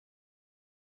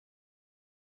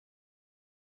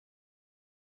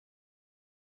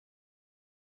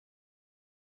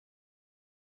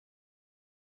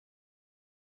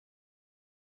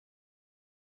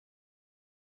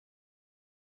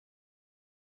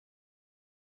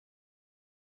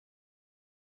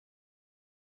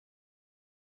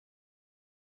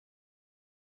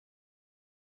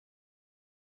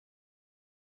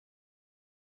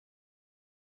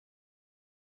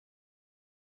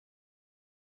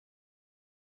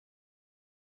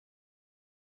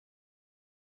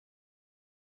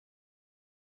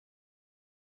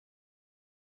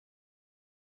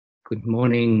Good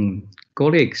morning,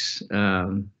 colleagues.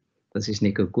 This is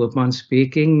Nico Koopman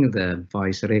speaking, the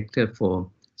Vice Rector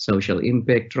for Social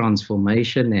Impact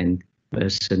Transformation and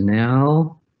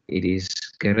Personnel. It is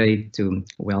great to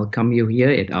welcome you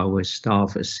here at our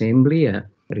staff assembly, a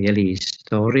really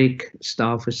historic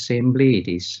staff assembly. It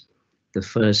is the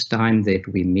first time that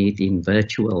we meet in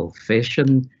virtual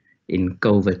fashion in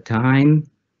COVID time.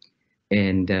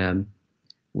 And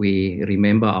we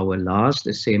remember our last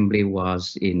assembly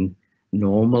was in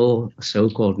normal,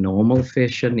 so-called normal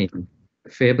fashion in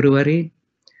February,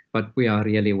 but we are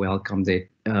really welcome that,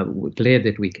 glad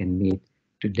that we can meet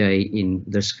today in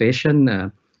this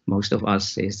fashion. Most of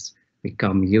us has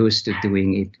become used to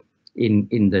doing it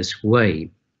in this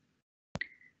way.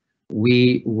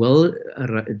 We will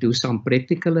do some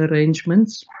practical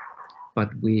arrangements,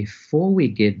 but before we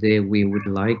get there, we would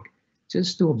like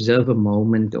just to observe a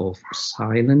moment of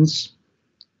silence.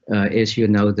 As you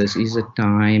know, this is a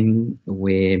time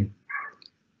where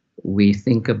we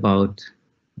think about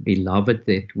beloved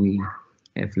that we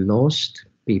have lost,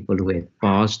 people who have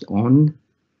passed on.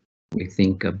 We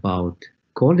think about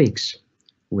colleagues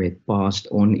who have passed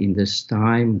on in this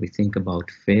time. We think about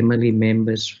family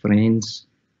members, friends,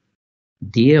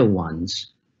 dear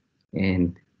ones.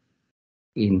 And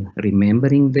in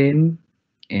remembering them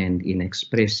and in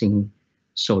expressing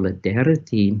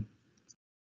solidarity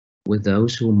with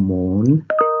those who mourn,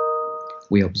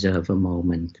 we observe a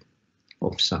moment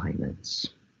of silence.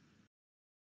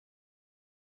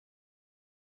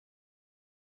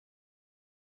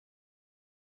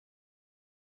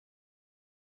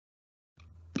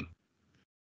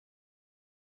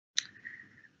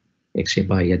 Ek sê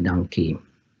baie dankie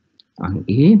aan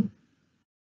u.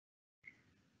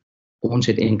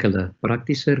 Ons het enkele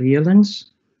praktiese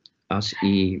reëlings. As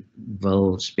u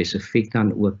wil spesifiek dan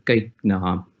ook kyk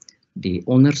na die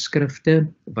onderskrifte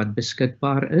wat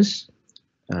beskikbaar is,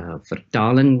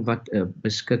 vertaling wat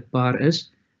beskikbaar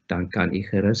is, dan kan u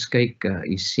gerus kyk,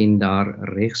 u sien daar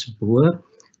regsbo,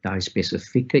 daai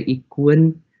spesifieke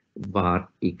ikoon waar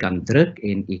u kan druk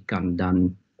en u kan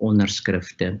dan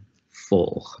onderskrifte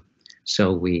volg.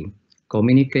 So we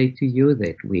communicate to you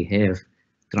that we have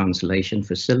translation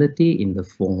facility in the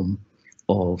form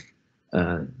of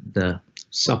the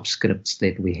subscripts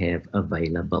that we have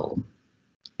available.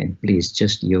 And please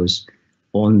just use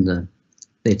on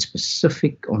that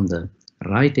specific on the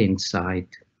right hand side,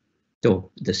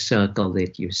 top, the circle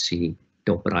that you see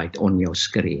top right on your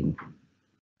screen.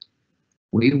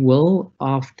 We will,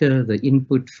 after the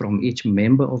input from each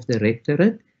member of the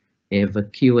rectorate, have a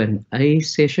Q&A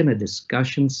session, a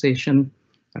discussion session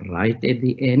right at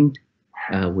the end.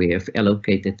 We have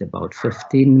allocated about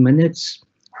 15 minutes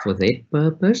for that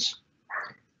purpose.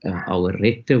 Our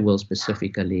rector will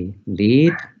specifically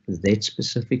lead that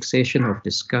specific session of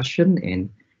discussion and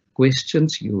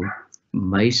questions. You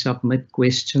may submit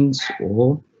questions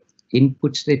or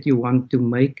inputs that you want to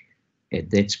make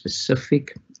at that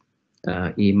specific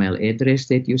email address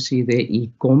that you see there,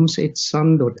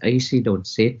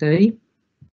 ecoms@san.ac.za,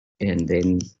 and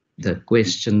then the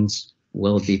questions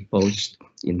will be posted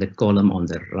in the column on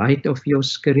the right of your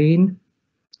screen.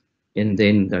 And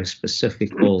then the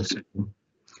specific also,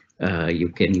 you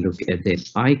can look at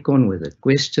that icon with a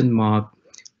question mark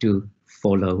to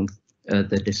follow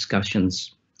the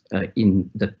discussions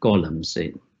in the columns.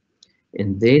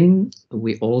 And then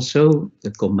we also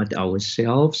commit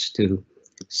ourselves to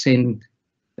send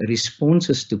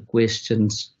responses to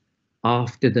questions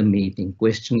after the meeting,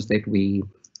 questions that we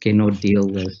cannot deal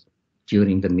with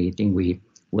during the meeting, we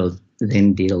will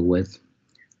then deal with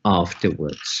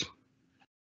afterwards.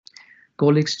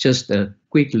 Colleagues, just a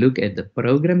quick look at the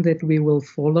program that we will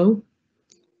follow.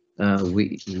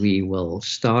 We will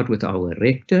start with our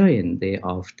rector and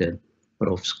thereafter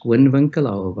Prof. Skoonwinkel,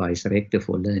 our Vice Rector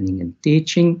for Learning and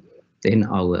Teaching, then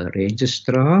our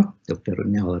Registrar, Dr.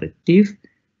 Ronel Retief.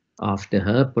 After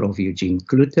her, Prof. Eugene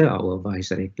Kloete, our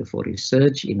Vice Rector for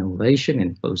Research, Innovation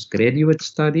and Postgraduate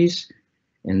Studies,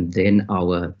 and then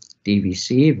our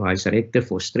DVC, Vice Rector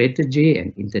for Strategy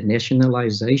and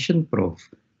Internationalization, Prof.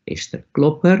 Esther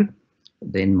Klopper,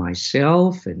 then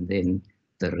myself, and then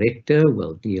the rector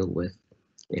will deal with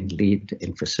and lead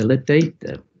and facilitate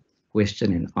the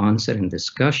question and answer and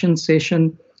discussion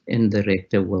session, and the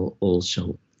rector will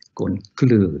also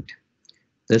conclude.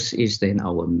 This is then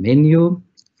our menu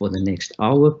for the next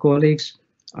hour, colleagues.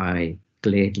 I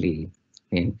gladly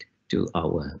hand to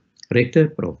our rector,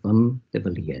 Prof. Wim de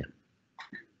Villiers.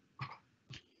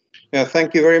 Yeah,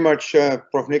 thank you very much,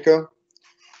 Prof. Nico.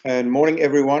 And morning,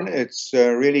 everyone. It's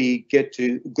really good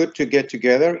to get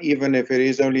together, even if it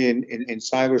is only in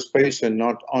cyberspace and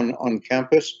not on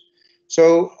campus.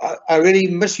 So I really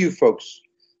miss you folks.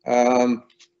 But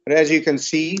as you can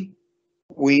see,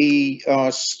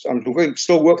 I'm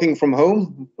still working from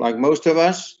home, like most of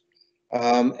us.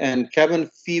 And cabin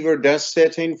fever does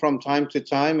set in from time to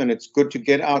time, and it's good to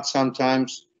get out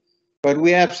sometimes. But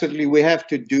we have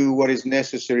to do what is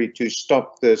necessary to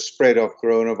stop the spread of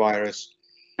coronavirus.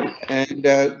 And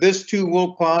this too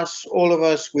will pass. All of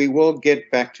us, we will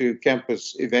get back to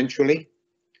campus eventually.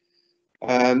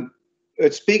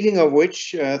 But speaking of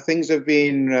which, things have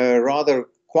been rather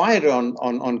quiet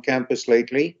on campus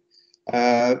lately.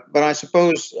 But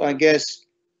I guess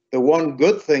the one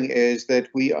good thing is that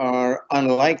we are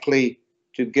unlikely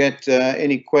to get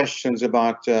any questions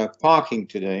about parking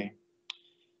today.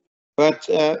 But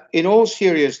in all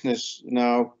seriousness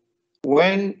now,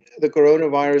 when the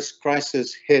coronavirus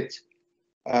crisis hit,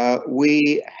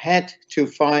 we had to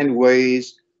find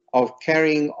ways of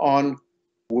carrying on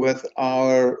with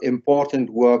our important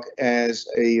work as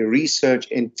a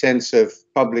research-intensive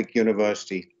public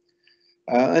university.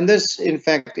 And this, in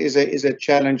fact, is a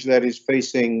challenge that is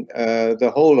facing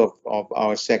the whole of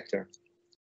our sector.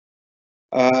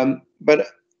 But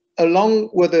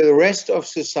along with the rest of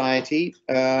society,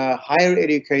 higher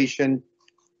education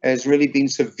has really been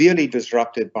severely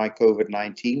disrupted by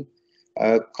COVID-19.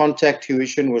 Contact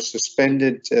tuition was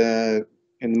suspended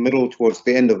in the middle towards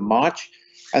the end of March,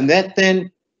 and that then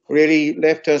really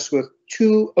left us with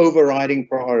two overriding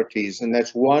priorities, and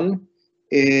that's one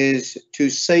is to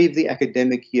save the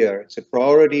academic year. It's a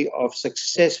priority of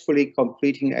successfully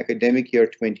completing academic year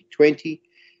 2020,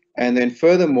 and then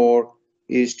furthermore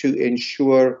is to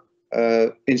ensure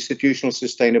institutional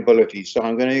sustainability. So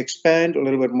I'm going to expand a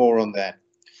little bit more on that.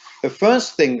 The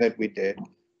first thing that we did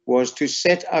was to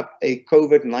set up a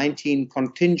COVID-19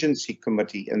 contingency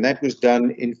committee, and that was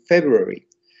done in February.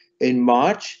 In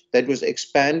March, that was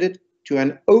expanded to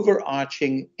an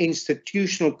overarching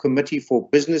institutional committee for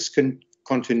business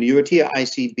continuity,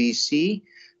 ICBC,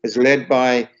 is led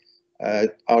by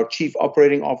our Chief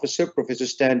Operating Officer, Professor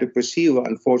Stan du Plessis, who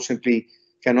unfortunately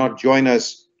cannot join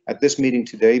us at this meeting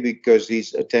today because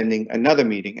he's attending another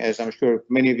meeting. As I'm sure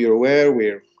many of you are aware,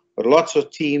 we're lots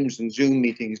of Teams and Zoom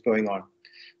meetings going on.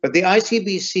 But the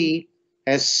ICBC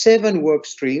has 7 work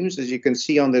streams, as you can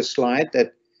see on this slide,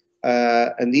 that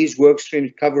and these work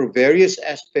streams cover various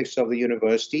aspects of the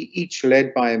university, each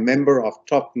led by a member of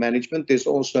top management. There's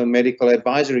also a medical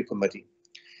advisory committee.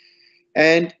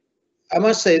 And I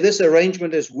must say, this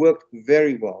arrangement has worked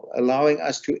very well, allowing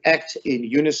us to act in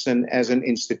unison as an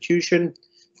institution.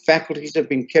 Faculties have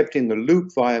been kept in the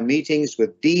loop via meetings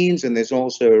with deans, and there's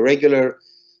also a regular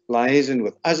liaison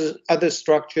with other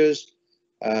structures,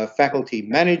 faculty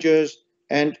managers,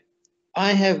 and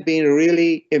I have been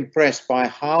really impressed by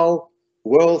how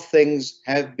well things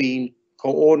have been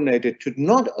coordinated to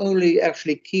not only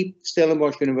actually keep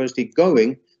Stellenbosch University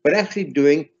going, but actually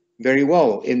doing very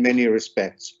well in many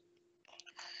respects.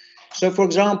 So, for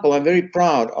example, I'm very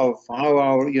proud of how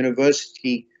our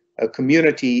university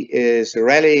community is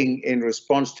rallying in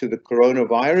response to the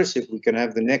coronavirus. If we can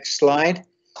have the next slide.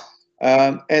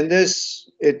 And this,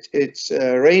 it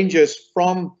ranges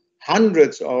from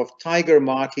hundreds of Tiger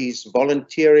Marties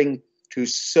volunteering to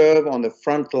serve on the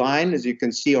front line, as you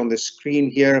can see on the screen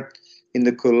here in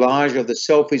the collage of the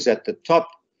selfies at the top,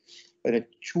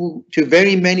 to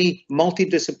very many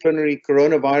multidisciplinary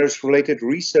coronavirus-related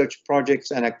research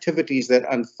projects and activities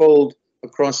that unfold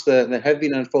across that have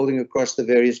been unfolding across the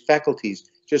various faculties.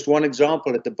 Just one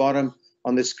example at the bottom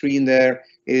on the screen there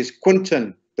is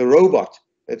Quinton, the robot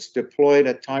that's deployed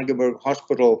at Tygerberg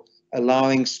Hospital,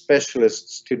 allowing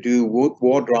specialists to do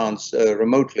ward rounds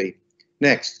remotely.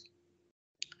 Next.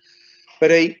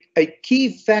 But a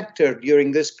key factor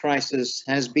during this crisis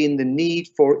has been the need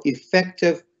for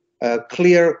effective,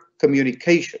 clear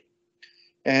communication.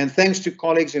 And thanks to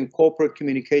colleagues in corporate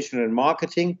communication and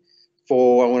marketing, I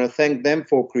want to thank them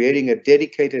for creating a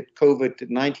dedicated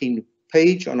COVID-19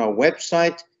 page on our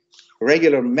website,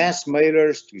 regular mass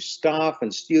mailers to staff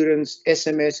and students,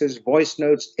 SMSs, voice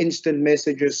notes, instant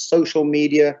messages, social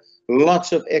media,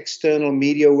 lots of external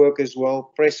media work as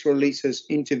well, press releases,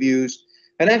 interviews.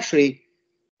 And actually,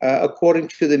 according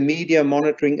to the media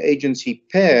monitoring agency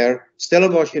PER,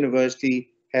 Stellenbosch University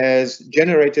has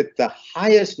generated the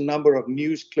highest number of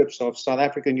news clips of South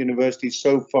African universities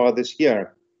so far this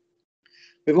year.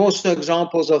 We've also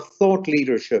examples of thought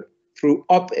leadership through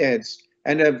op-eds,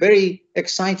 and a very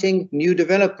exciting new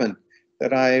development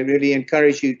that I really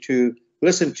encourage you to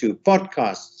listen to,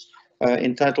 podcasts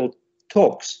entitled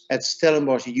Talks at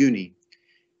Stellenbosch Uni.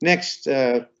 Next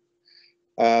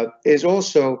is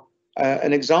also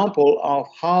an example of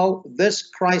how this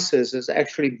crisis has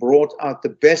actually brought out the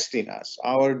best in us.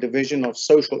 Our division of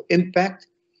social impact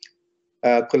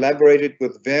collaborated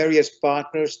with various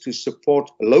partners to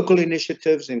support local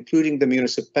initiatives, including the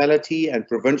municipality and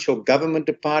provincial government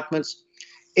departments.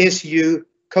 SU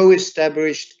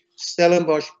co-established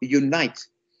Stellenbosch Unite,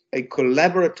 a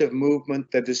collaborative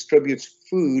movement that distributes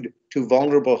food to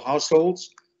vulnerable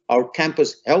households. Our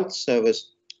campus health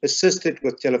service assisted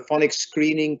with telephonic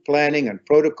screening, planning, and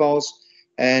protocols.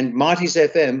 And Marty's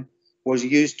FM was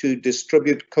used to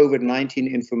distribute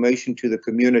COVID-19 information to the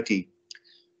community.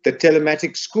 The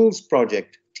Telematic Schools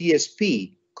Project,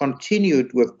 TSP,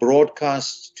 continued with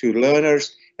broadcasts to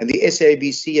learners, and the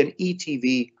SABC and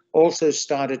ETV also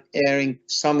started airing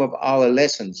some of our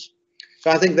lessons. So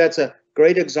I think that's a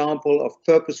great example of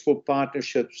purposeful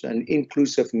partnerships and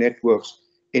inclusive networks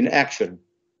in action.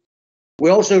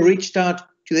 We also reached out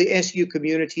to the SU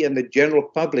community and the general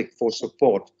public for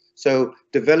support. So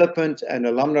Development and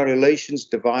Alumni Relations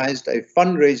devised a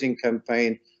fundraising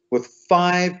campaign with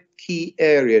 5 key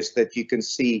areas that you can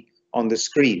see on the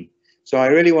screen. So I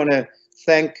really want to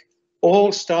thank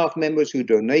all staff members who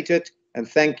donated, and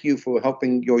thank you for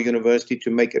helping your university to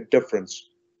make a difference.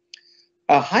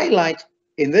 A highlight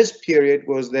in this period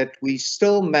was that we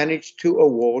still managed to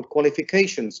award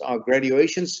qualifications. Our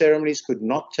graduation ceremonies could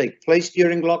not take place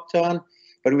during lockdown,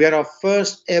 but we had our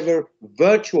first ever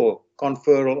virtual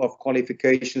conferral of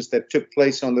qualifications that took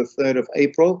place on the 3rd of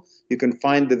April. You can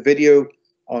find the video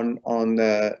on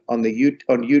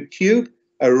YouTube.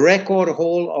 A record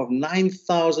haul of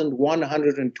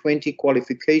 9,120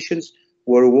 qualifications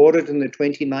were awarded in the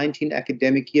 2019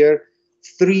 academic year,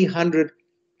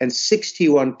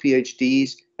 361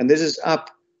 PhDs, and this is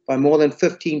up by more than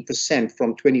 15%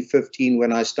 from 2015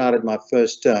 when I started my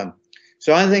first term.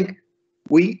 So I think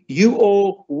we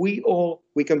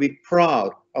can be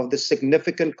proud of the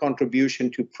significant contribution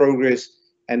to progress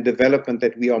and development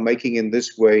that we are making in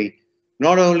this way,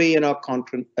 not only in our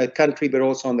country, but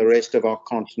also on the rest of our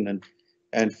continent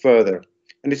and further.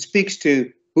 And it speaks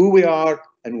to who we are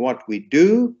and what we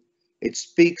do. It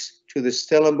speaks to the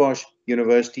Stellenbosch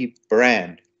University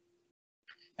brand.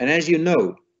 And as you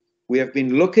know, we have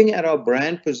been looking at our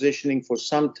brand positioning for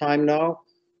some time now.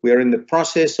 We are in the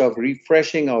process of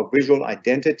refreshing our visual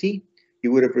identity.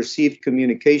 You would have received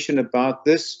communication about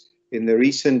this in the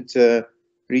recent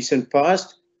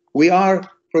past. We are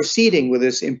proceeding with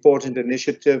this important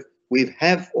initiative. We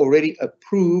have already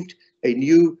approved a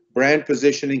new brand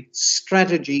positioning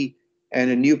strategy and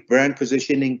a new brand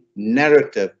positioning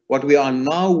narrative. What we are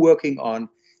now working on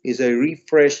is a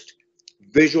refreshed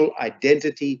visual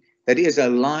identity that is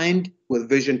aligned with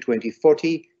Vision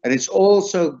 2040, and it's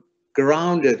also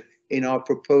grounded in our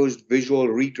proposed visual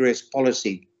redress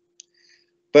policy.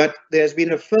 But there's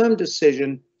been a firm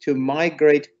decision to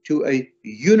migrate to a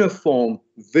uniform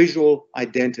visual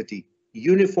identity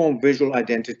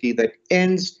that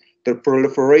ends the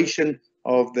proliferation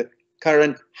of the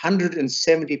current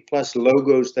 170 plus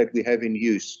logos that we have in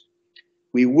use.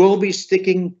 We will be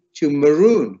sticking to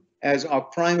maroon as our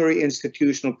primary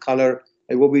institutional color.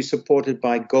 It will be supported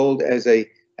by gold as a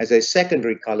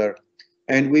secondary color,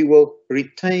 and we will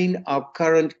retain our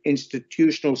current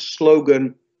institutional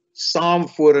slogan, Saam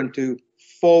Vorentoe,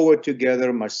 forward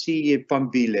together, Masiye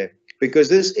Pambile, because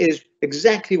this is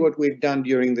exactly what we've done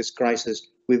during this crisis.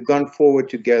 We've gone forward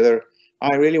together.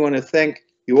 I really want to thank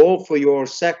you all for your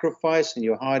sacrifice and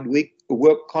your hard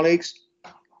work, colleagues.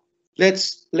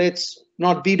 Let's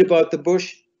not beat about the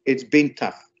bush. It's been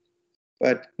tough,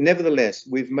 but nevertheless,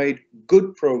 we've made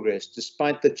good progress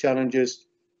despite the challenges.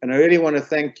 And I really want to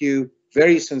thank you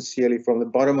very sincerely from the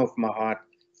bottom of my heart.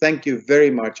 Thank you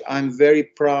very much. I'm very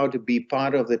proud to be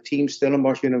part of the team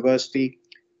Stellenbosch University.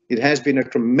 It has been a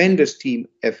tremendous team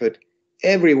effort.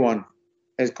 Everyone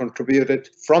has contributed,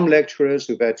 from lecturers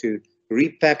who've had to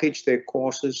repackage their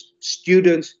courses,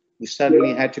 students who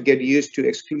suddenly had to get used to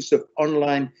exclusive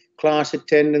online class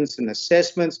attendance and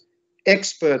assessments,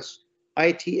 experts,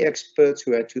 IT experts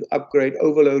who had to upgrade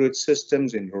overloaded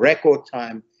systems in record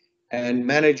time, and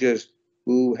managers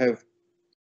who have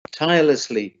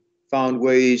tirelessly found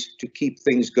ways to keep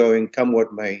things going, come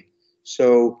what may.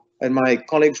 So, and my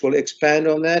colleagues will expand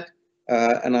on that,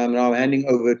 and I'm now handing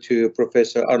over to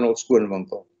Professor Arnold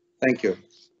Schoonwinkel. Thank you.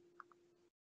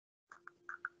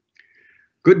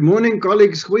 Good morning,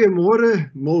 colleagues.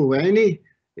 Goeiemorgen, Molweni.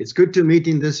 It's good to meet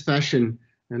in this fashion,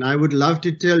 and I would love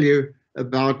to tell you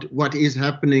about what is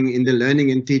happening in the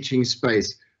learning and teaching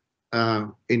space,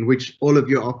 in which all of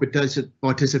you are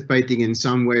participating in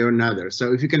some way or another.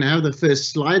 So if you can have the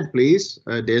first slide, please,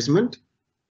 Desmond.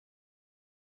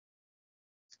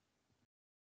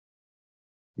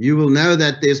 You will know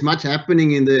that there's much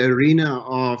happening in the arena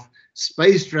of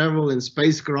space travel and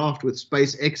spacecraft with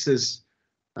SpaceX's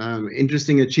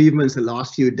interesting achievements the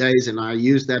last few days, and I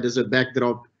use that as a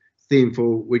backdrop theme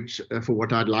for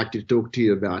what I'd like to talk to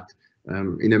you about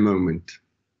in a moment.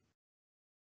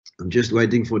 I'm just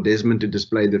waiting for Desmond to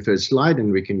display the first slide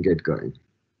and we can get going.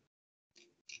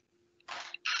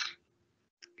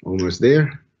 Almost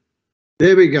there.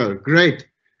 There we go. Great.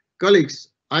 Colleagues,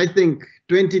 I think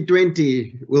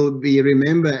 2020 will be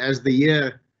remembered as the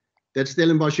year that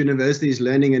Stellenbosch University's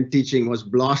learning and teaching was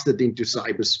blasted into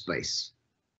cyberspace.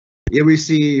 Here we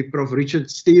see Prof.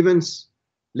 Richard Stevens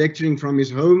lecturing from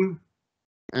his home.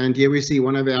 And here we see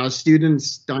one of our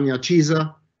students, Tanya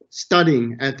Chiza,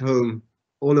 studying at home.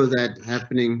 All of that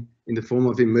happening in the form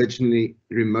of emergency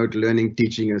remote learning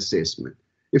teaching assessment.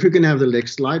 If we can have the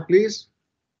next slide, please.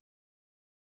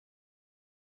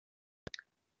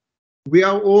 We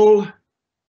are all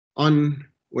on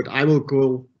what I will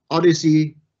call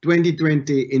Odyssey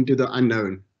 2020 into the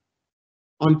unknown.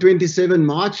 On 27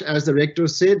 March, as the rector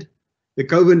said, the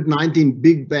COVID-19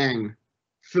 Big Bang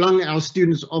flung our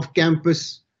students off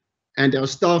campus and our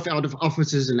staff out of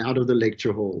offices and out of the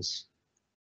lecture halls.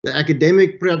 The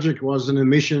academic project was on a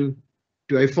mission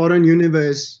to a foreign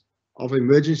universe of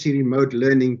emergency remote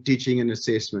learning, teaching and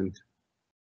assessment.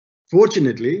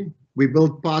 Fortunately, we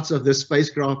built parts of this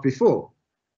spacecraft before,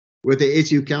 with the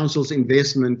SU Council's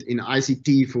investment in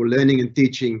ICT for learning and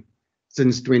teaching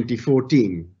since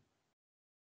 2014.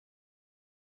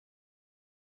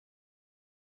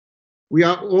 We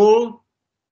are all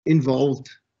involved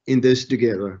in this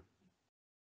together.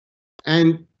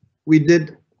 And we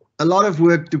did a lot of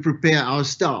work to prepare our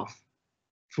staff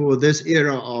for this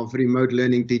era of remote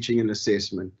learning, teaching and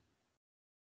assessment.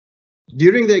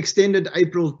 During the extended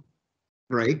April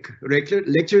break,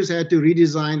 lecturers had to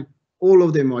redesign all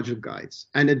of their module guides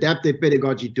and adapt their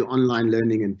pedagogy to online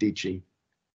learning and teaching.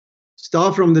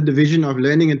 Staff from the Division of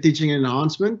Learning and Teaching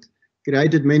Enhancement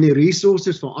created many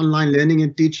resources for online learning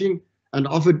and teaching and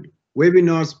offered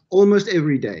webinars almost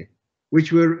every day,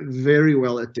 which were very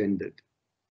well attended.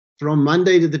 From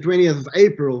Monday to the 20th of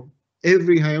April,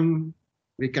 every home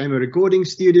became a recording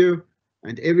studio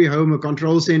and every home a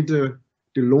control center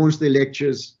to launch their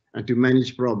lectures and to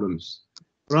manage problems.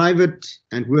 Private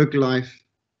and work life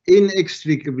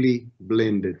inextricably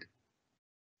blended.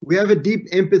 We have a deep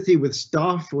empathy with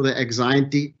staff for the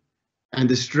anxiety and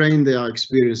the strain they are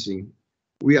experiencing.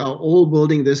 We are all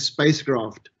building this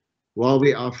spacecraft while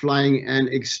we are flying an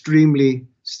extremely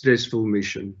stressful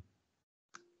mission.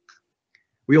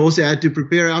 We also had to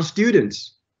prepare our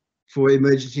students for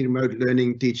emergency remote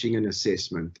learning, teaching and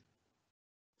assessment.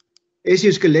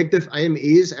 SU's collective aim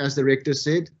is, as the rector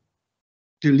said,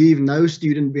 to leave no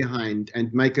student behind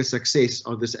and make a success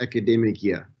of this academic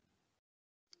year.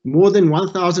 More than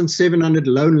 1,700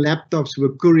 lone laptops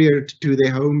were couriered to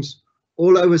their homes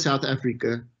all over South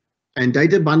Africa, and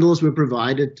data bundles were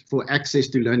provided for access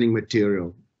to learning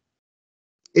material.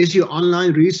 SU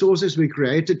online resources were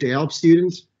created to help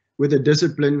students with the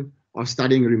discipline of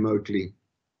studying remotely.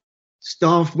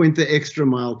 Staff went the extra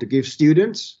mile to give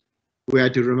students who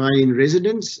had to remain in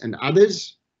residence and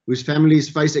others whose families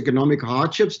face economic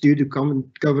hardships due to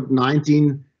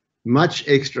COVID-19 much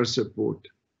extra support.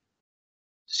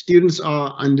 Students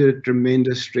are under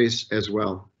tremendous stress as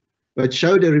well, but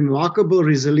showed a remarkable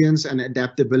resilience and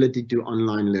adaptability to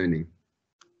online learning.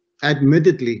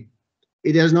 Admittedly,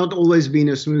 it has not always been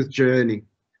a smooth journey,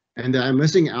 and they are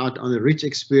missing out on the rich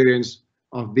experience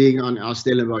of being on our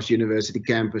Stellenbosch University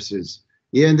campuses.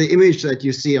 Here in the image that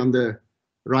you see on the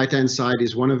right-hand side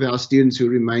is one of our students who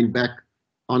remained back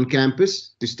on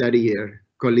campus to study here,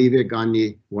 Kolive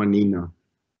Gani Wanina.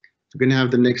 You can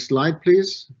have the next slide,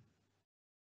 please.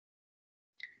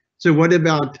 So what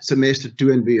about semester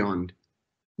 2 and beyond?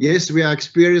 Yes, we are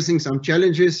experiencing some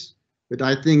challenges, but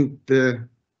I think the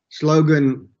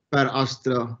slogan per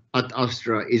astra ad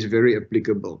astra is very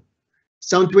applicable.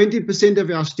 Some 20% of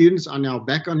our students are now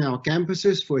back on our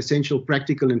campuses for essential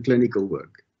practical and clinical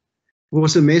work. For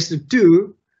semester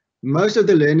 2, most of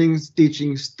the learning and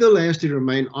teaching still has to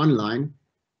remain online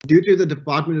due to the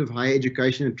Department of Higher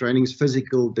Education and Training's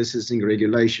physical distancing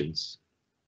regulations.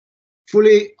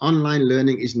 Fully online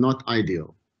learning is not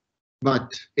ideal,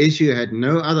 but SU had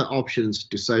no other options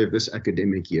to save this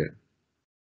academic year.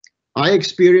 I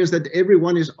experienced that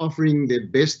everyone is offering their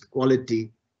best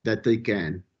quality that they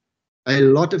can. A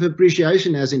lot of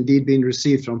appreciation has indeed been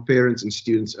received from parents and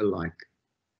students alike.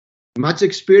 Much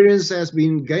experience has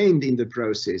been gained in the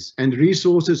process, and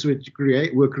resources which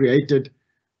were created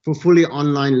for fully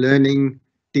online learning,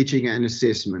 teaching and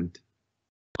assessment.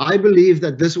 I believe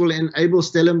that this will enable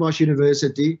Stellenbosch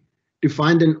University to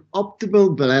find an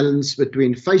optimal balance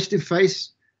between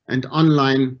face-to-face and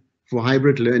online for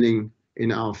hybrid learning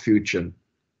in our future.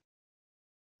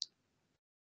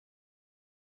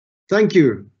 Thank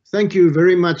you. Thank you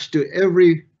very much to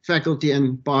every faculty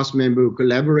and past member who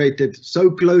collaborated so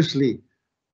closely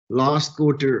last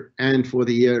quarter and for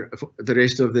the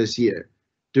rest of this year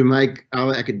to make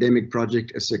our academic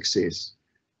project a success.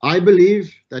 I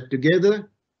believe that together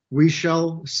we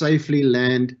shall safely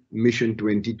land Mission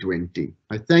 2020.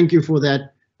 I thank you for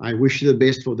that. I wish you the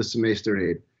best for the semester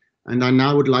ahead. And I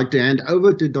now would like to hand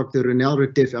over to Dr. Ronel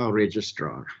Retief, our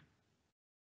registrar.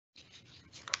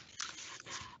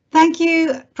 Thank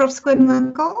you, Prof.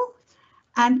 Skoonwinkel,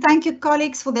 and thank you,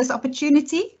 colleagues, for this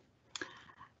opportunity.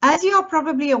 As you are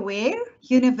probably aware,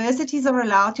 universities are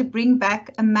allowed to bring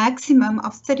back a maximum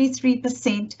of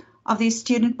 33% of their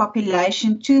student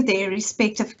population to their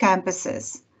respective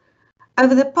campuses.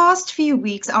 Over the past few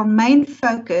weeks, our main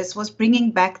focus was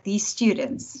bringing back these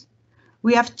students.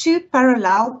 We have two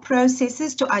parallel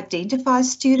processes to identify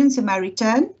students who may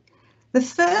return. The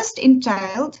first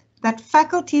entailed that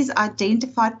faculties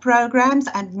identified programs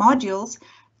and modules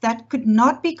that could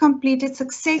not be completed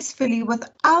successfully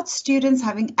without students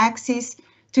having access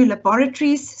to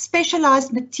laboratories,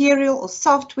 specialized material or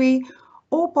software,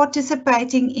 or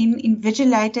participating in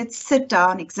invigilated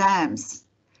sit-down exams.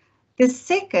 The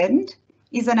second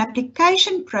is an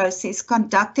application process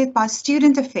conducted by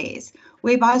Student Affairs,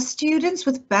 whereby students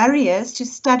with barriers to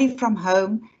study from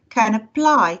home can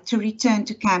apply to return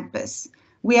to campus.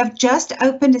 We have just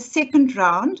opened a second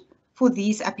round for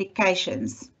these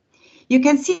applications. You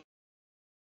can see.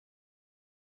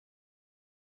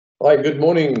 Hi, good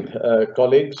morning,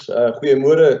 colleagues.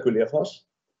 Goeiemôre, collega's.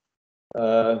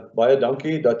 Baie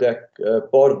dankie dat ek 'n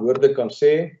paar woorde kan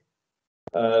sê.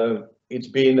 It's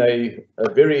been a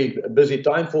very busy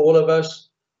time for all of us.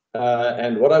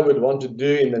 And what I would want to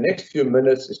do in the next few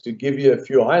minutes is to give you a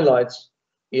few highlights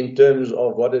in terms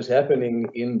of what is happening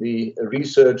in the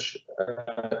research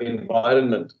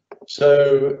environment.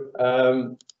 So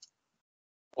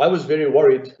I was very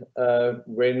worried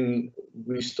when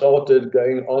we started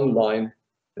going online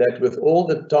that with all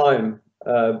the time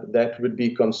that would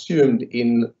be consumed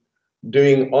in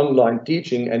doing online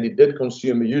teaching, and it did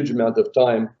consume a huge amount of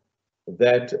time,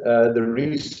 that the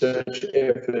research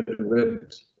effort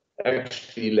would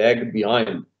actually lag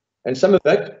behind. And some of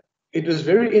that, it was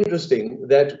very interesting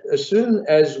that as soon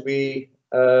as we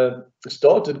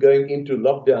started going into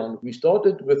lockdown, we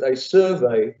started with a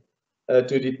survey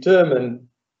to determine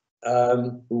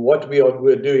what we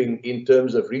were doing in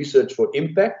terms of research for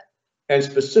impact, and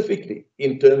specifically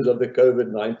in terms of the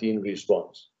COVID-19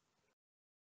 response.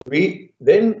 We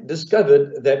then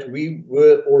discovered that we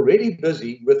were already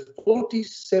busy with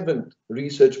 47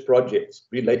 research projects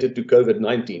related to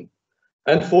COVID-19.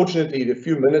 Unfortunately, the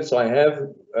few minutes I have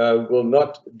will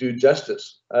not do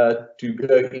justice to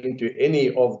go into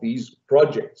any of these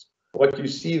projects. What you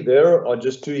see there are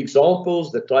just two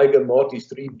examples: the Tiger Marty's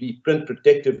 3D print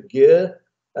protective gear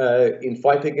in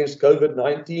fight against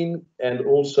COVID-19, and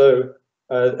also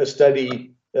a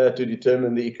study to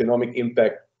determine the economic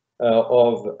impact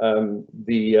of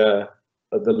the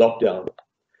lockdown.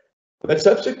 But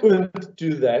subsequent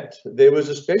to that, there was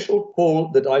a special call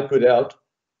that I put out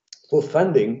for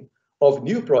funding of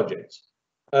new projects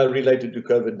related to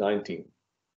COVID-19.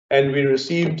 And we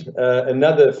received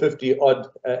another 50-odd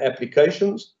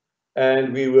applications,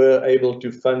 and we were able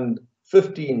to fund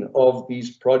 15 of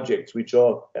these projects, which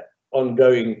are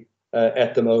ongoing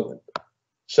at the moment.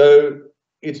 So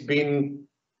it's been,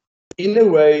 in a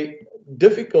way,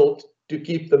 difficult to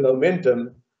keep the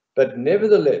momentum, but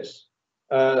nevertheless,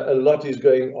 a lot is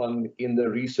going on in the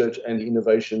research and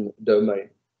innovation domain.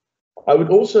 I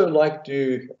would also like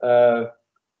to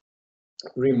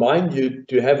remind you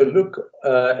to have a look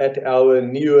at our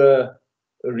newer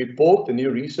report, the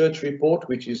new research report,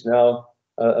 which is now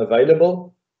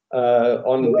available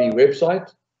on the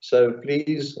website. So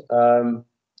please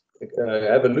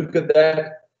have a look at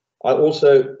that. I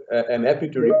also am happy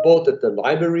to report that the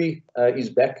library is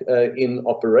back in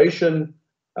operation.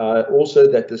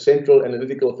 Also that the central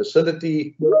analytical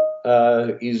facility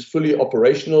is fully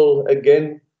operational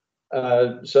again.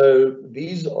 So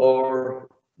these are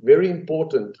very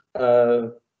important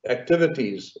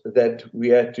activities that we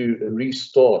had to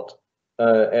restart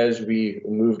as we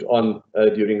moved on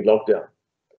during lockdown.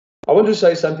 I want to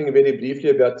say something very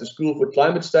briefly about the School for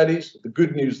Climate Studies. The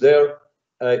good news there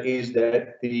is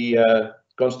that the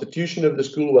constitution of the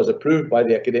school was approved by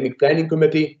the Academic Planning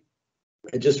Committee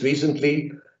just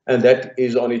recently, and that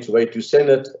is on its way to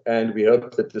Senate, and we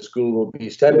hope that the school will be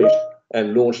established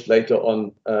and launched later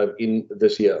on in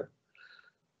this year.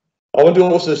 I want to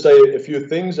also say a few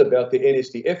things about the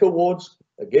NSTF Awards.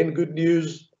 Again, good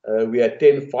news. We had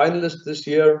 10 finalists this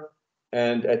year,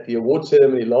 and at the award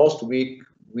ceremony last week,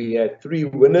 we had 3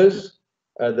 winners.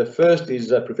 The first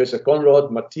is Professor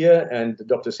Conrad Mattia and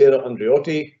Dr. Sarah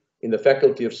Andreotti in the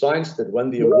Faculty of Science that won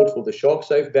the award for the shark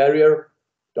safe barrier.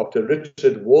 Dr.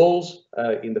 Richard Walls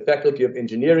in the Faculty of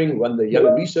Engineering won the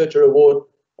Young Researcher Award,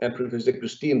 and Professor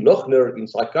Christine Lochner in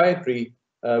Psychiatry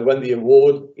won the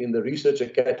award in the researcher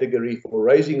category for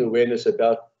raising awareness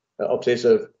about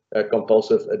obsessive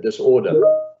compulsive disorder.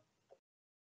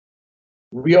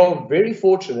 We are very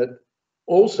fortunate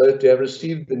also to have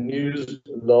received the news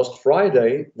last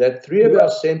Friday that 3 of our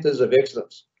centers of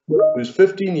excellence, whose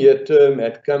 15-year term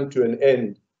had come to an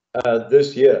end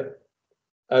this year,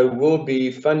 will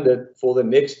be funded for the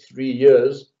next 3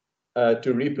 years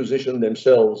to reposition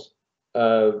themselves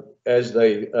as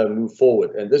they move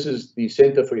forward. And this is the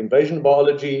Center for Invasion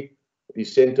Biology, the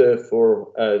Center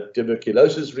for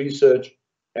Tuberculosis Research,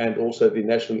 and also the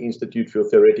National Institute for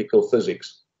Theoretical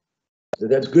Physics. So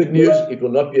that's good news. It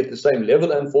will not be at the same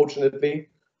level, unfortunately,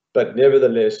 but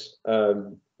nevertheless,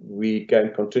 we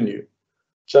can continue.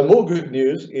 Some more good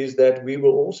news is that we were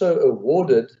also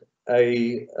awarded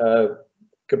a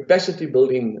capacity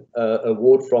building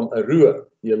award from ARUA,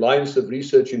 the Alliance of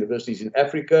Research Universities in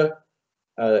Africa.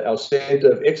 Our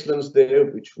Center of Excellence there,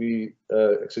 which we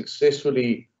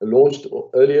successfully launched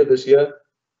earlier this year,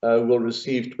 will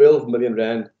receive 12 million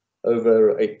rand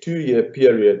over a 2-year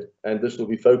period, and this will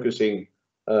be focusing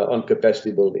on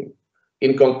capacity building.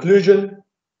 In conclusion,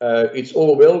 it's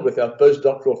all well with our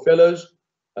postdoctoral fellows.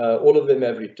 All of them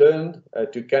have returned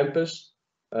to campus,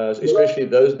 especially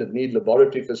those that need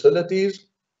laboratory facilities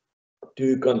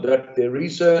to conduct their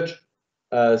research.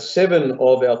 7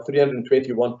 of our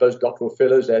 321 postdoctoral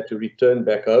fellows had to return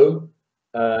back home,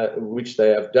 which they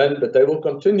have done, but they will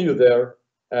continue there,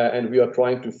 and we are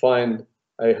trying to find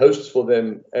hosts for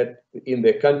them in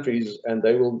their countries, and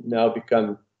they will now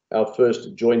become our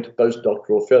first joint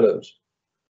postdoctoral fellows.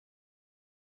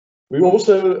 We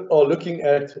also are looking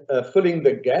at filling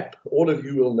the gap. All of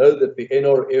you will know that the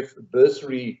NRF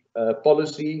bursary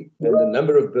policy and the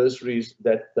number of bursaries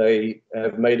that they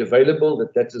have made available,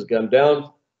 that has gone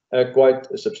down quite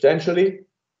substantially.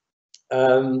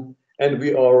 And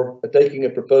we are taking a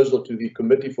proposal to the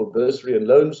Committee for Bursary and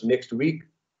Loans next week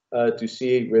to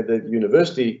see whether the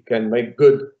university can make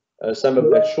good some of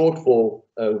that shortfall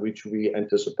which we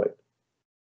anticipate.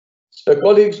 So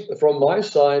colleagues, from my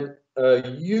side, a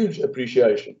huge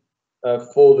appreciation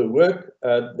for the work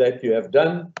that you have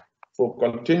done, for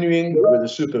continuing with the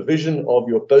supervision of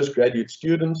your postgraduate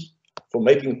students, for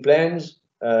making plans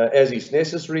as is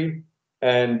necessary,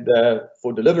 and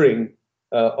for delivering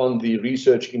on the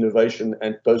research, innovation,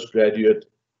 and postgraduate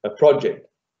project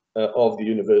of the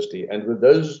university. And with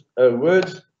those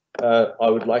words, I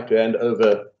would like to hand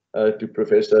over to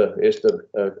Professor Esther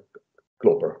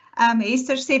Klopper.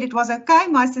 Esther said it was okay.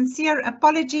 My sincere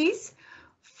apologies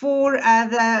for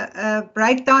the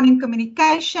breakdown in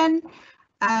communication.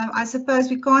 I suppose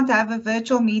we can't have a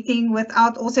virtual meeting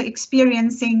without also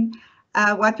experiencing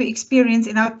what we experience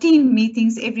in our team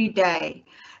meetings every day.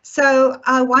 So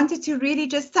I wanted to really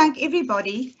just thank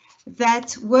everybody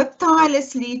that worked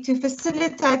tirelessly to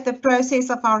facilitate the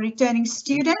process of our returning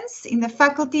students in the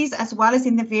faculties as well as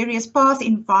in the various past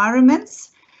environments.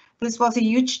 This was a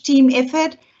huge team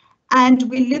effort, and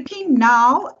we're looking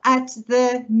now at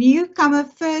the newcomer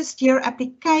first year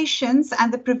applications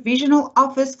and the provisional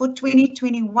offers for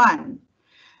 2021.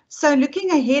 So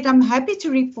looking ahead, I'm happy to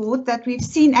report that we've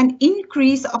seen an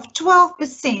increase of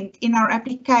 12% in our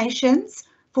applications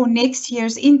for next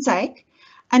year's intake,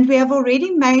 and we have already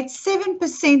made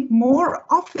 7% more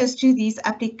offers to these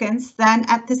applicants than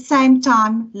at the same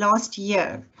time last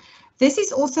year. This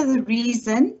is also the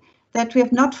reason that we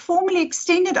have not formally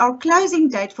extended our closing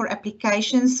date for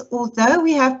applications, although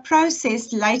we have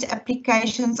processed late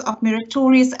applications of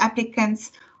meritorious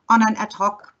applicants on an ad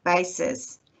hoc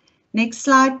basis. Next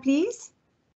slide, please.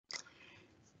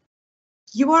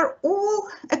 You are all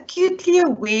acutely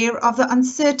aware of the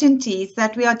uncertainties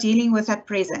that we are dealing with at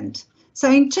present.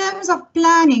 So in terms of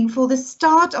planning for the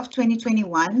start of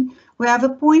 2021, we have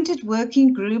appointed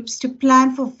working groups to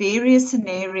plan for various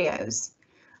scenarios.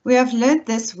 We have learned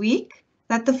this week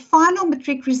that the final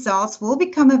matric results will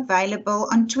become available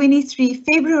on 23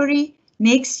 February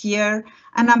next year,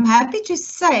 and I'm happy to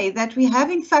say that we have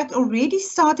in fact already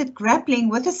started grappling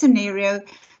with a scenario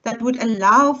that would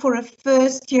allow for a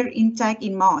first year intake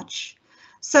in March.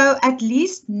 So at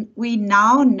least we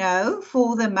now know,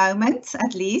 for the moment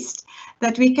at least,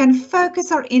 that we can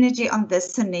focus our energy on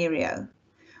this scenario.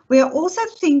 We are also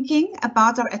thinking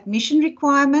about our admission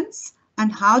requirements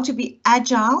and how to be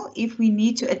agile if we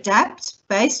need to adapt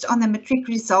based on the matric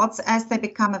results as they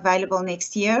become available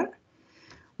next year.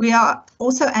 We are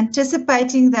also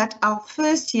anticipating that our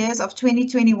first years of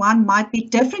 2021 might be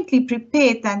differently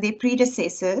prepared than their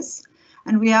predecessors,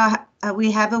 and we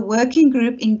have a working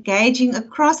group engaging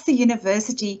across the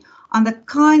university on the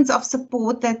kinds of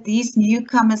support that these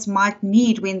newcomers might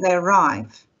need when they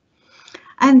arrive.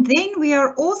 And then we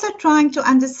are also trying to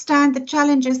understand the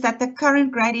challenges that the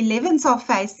current grade 11s are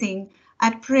facing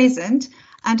at present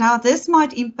and how this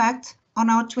might impact on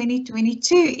our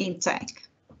 2022 intake.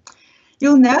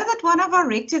 You'll know that one of our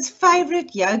rector's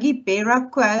favorite Yogi Berra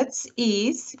quotes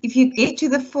is, "If you get to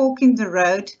the fork in the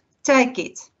road, take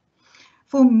it."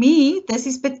 For me, this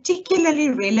is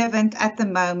particularly relevant at the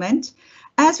moment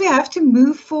as we have to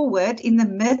move forward in the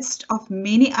midst of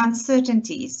many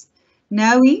uncertainties,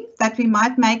 knowing that we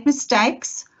might make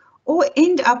mistakes or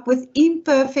end up with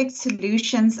imperfect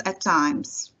solutions at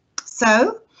times.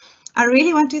 So, I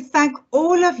really want to thank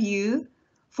all of you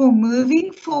for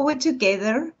moving forward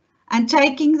together and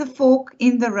taking the fork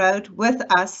in the road with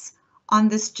us on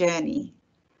this journey.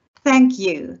 Thank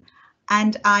you.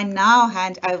 And I now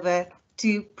hand over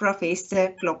to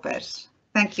Professor Klopper.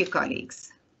 Thank you,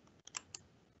 colleagues.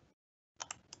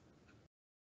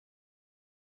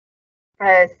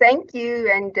 Thank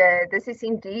you, and this is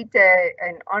indeed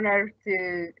an honor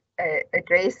to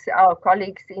address our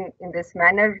colleagues in this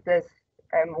manner this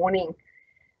morning.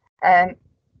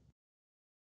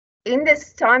 In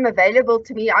this time available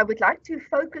to me, I would like to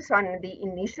focus on the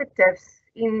initiatives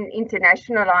in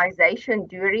internationalization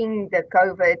during the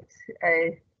COVID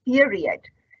period.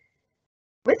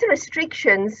 With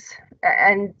restrictions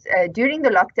and during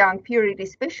the lockdown period,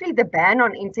 especially the ban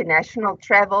on international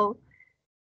travel,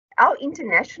 our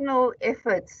international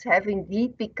efforts have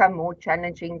indeed become more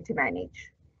challenging to manage.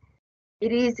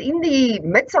 It is in the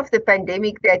midst of the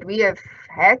pandemic that we have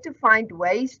had to find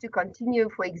ways to continue,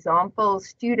 for example,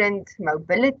 student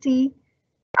mobility,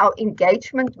 our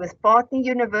engagement with partner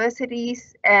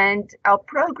universities, and our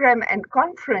program and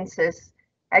conferences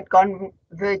had gone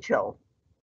virtual.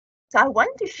 So I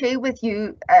want to share with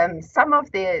you some of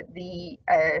the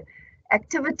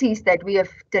activities that we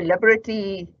have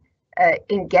deliberately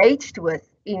engaged with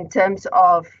in terms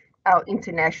of our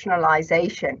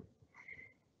internationalization.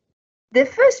 The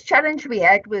first challenge we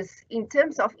had was in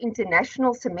terms of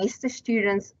international semester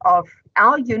students of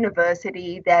our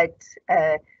university that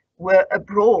were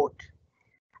abroad.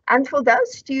 And for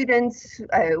those students,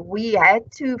 we had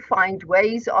to find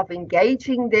ways of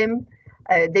engaging them.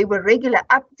 There were regular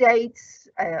updates,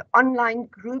 online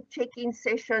group check-in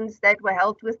sessions that were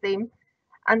held with them.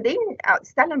 And then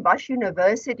Stellenbosch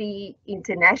University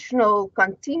International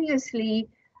continuously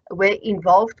were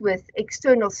involved with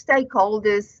external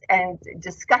stakeholders and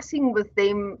discussing with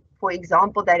them, for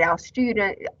example, that our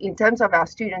student, in terms of our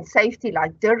student safety,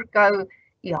 like DIRCO,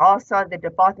 IHASA, the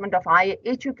Department of Higher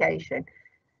Education.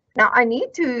 Now, I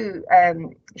need to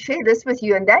share this with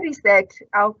you, and that is that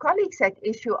our colleagues at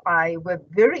SUI were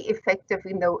very effective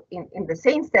in the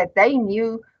sense that they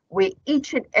knew where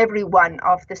each and every one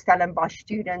of the Stellenbosch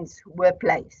students were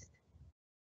placed.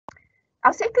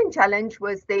 Our second challenge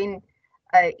was then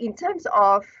in terms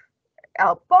of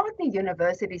our partner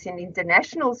universities and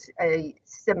international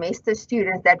semester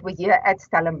students that were here at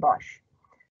Stellenbosch.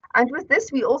 And with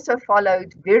this, we also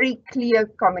followed very clear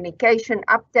communication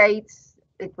updates.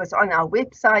 It was on our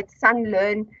website,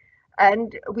 SunLearn,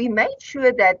 and we made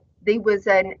sure that there was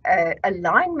an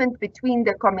alignment between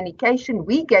the communication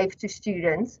we gave to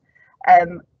students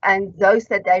and those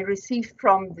that they received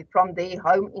from their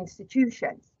home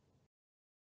institutions.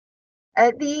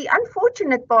 The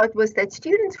unfortunate part was that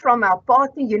students from our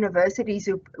partner universities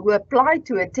who applied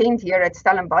to attend here at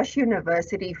Stellenbosch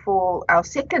University for our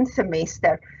second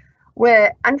semester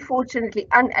were unfortunately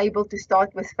unable to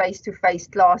start with face-to-face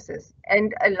classes.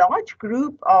 And a large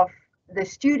group of the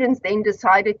students then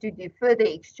decided to defer their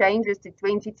exchanges to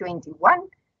 2021,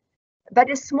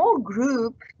 but a small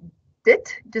group did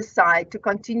decide to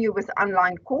continue with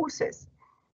online courses.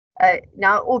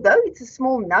 Now, although it's a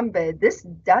small number, this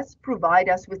does provide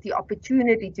us with the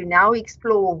opportunity to now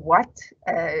explore what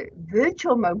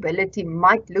virtual mobility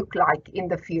might look like in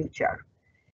the future.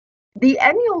 The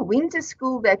annual winter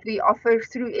school that we offer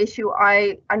through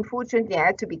SUI unfortunately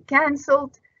had to be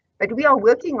cancelled, but we are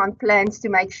working on plans to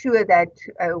make sure that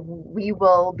we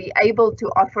will be able to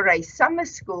offer a summer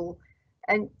school,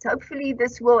 and hopefully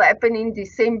this will happen in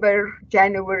December,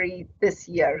 January this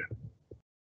year.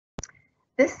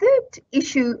 The third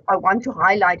issue I want to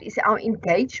highlight is our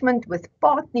engagement with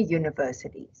partner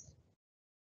universities.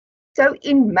 So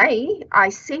in May, I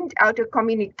sent out a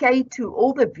communique to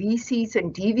all the VCs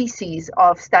and DVCs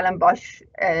of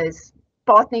Stellenbosch's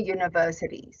partner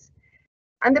universities.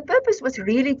 And the purpose was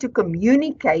really to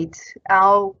communicate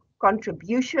our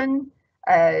contribution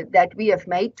that we have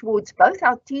made towards both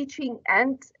our teaching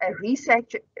and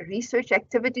research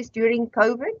activities during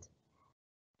COVID.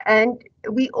 And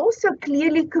we also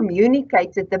clearly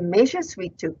communicated the measures we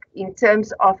took in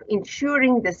terms of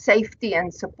ensuring the safety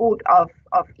and support of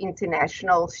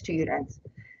international students.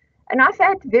 And I've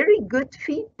had very good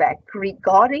feedback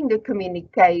regarding the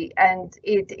communique, and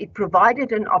it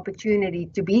provided an opportunity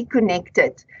to be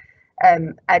connected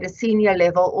at a senior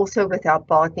level also with our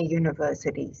partner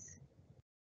universities.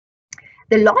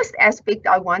 The last aspect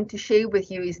I want to share with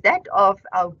you is that of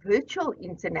our virtual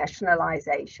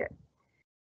internationalization.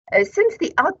 Since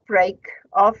the outbreak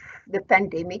of the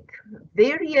pandemic,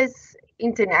 various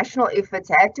international efforts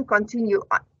had to continue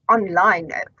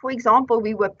online. For example,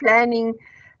 we were planning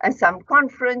some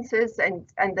conferences, and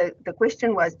the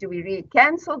question was, do we really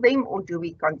cancel them or do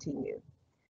we continue?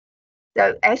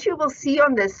 So as you will see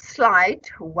on this slide,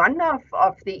 one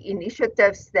of the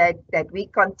initiatives that we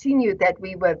continued, that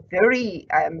we were very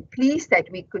pleased that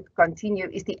we could continue,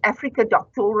 is the Africa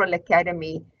Doctoral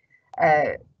Academy.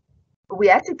 We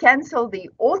had to cancel the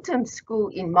autumn school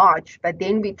in March, but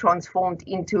then we transformed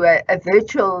into a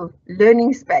virtual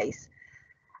learning space.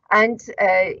 And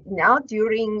now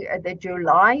during the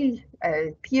July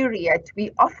period,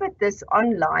 we offered this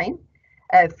online,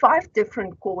 5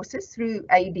 different courses through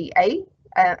ADA,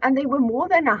 and there were more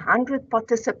than 100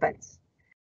 participants.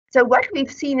 So what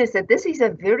we've seen is that this is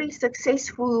a very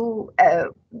successful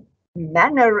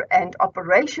manner and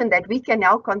operation that we can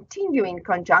now continue in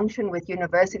conjunction with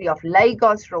University of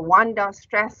Lagos, Rwanda,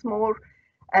 Strathmore,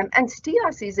 and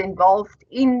STIAS is involved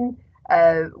in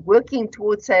working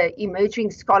towards an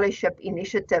emerging scholarship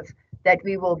initiative that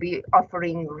we will be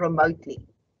offering remotely.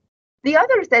 The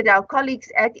other is that our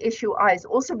colleagues at SUI has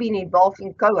also been involved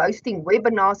in co-hosting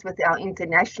webinars with our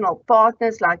international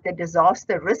partners like the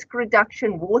Disaster Risk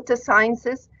Reduction, Water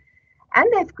Sciences, and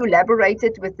they've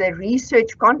collaborated with the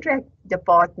Research Contract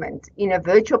Department in a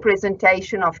virtual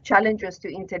presentation of challenges to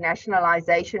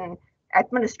internationalization,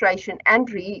 administration, and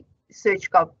research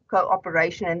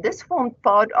cooperation. And this formed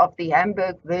part of the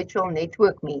Hamburg Virtual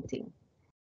Network meeting.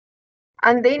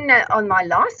 And then on my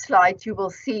last slide, you will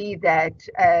see that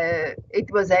it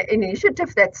was an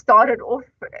initiative that started off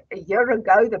a year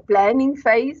ago, the planning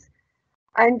phase.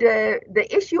 And the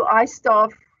SUI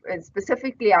staff,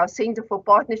 specifically our Center for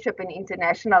Partnership and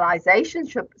Internationalization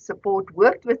Support,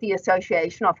 worked with the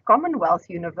Association of Commonwealth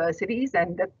Universities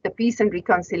and the Peace and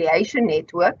Reconciliation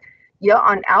Network. Here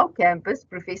on our campus,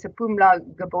 Professor Pumla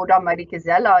Gaboda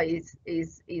Marikizela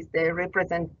is the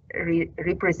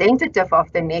representative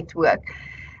of the network.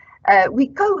 We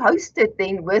co-hosted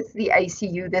then with the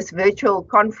ACU this virtual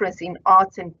conference in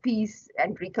Arts and Peace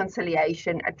and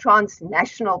Reconciliation, a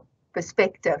transnational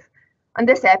perspective. And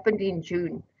this happened in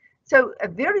June. So a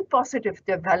very positive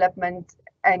development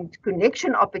and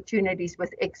connection opportunities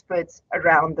with experts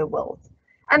around the world.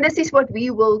 And this is what we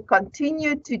will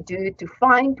continue to do, to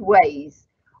find ways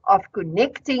of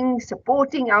connecting,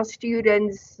 supporting our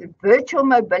students, virtual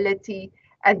mobility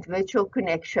and virtual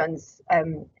connections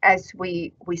as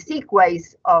we seek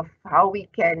ways of how we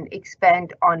can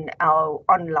expand on our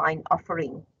online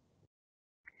offering.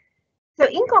 So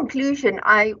in conclusion,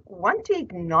 I want to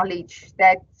acknowledge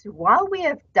that while we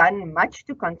have done much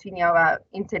to continue our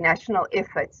international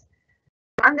efforts,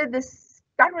 under this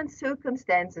current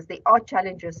circumstances, there are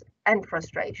challenges and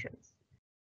frustrations.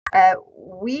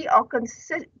 We are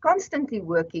constantly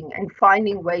working and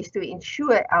finding ways to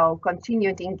ensure our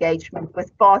continued engagement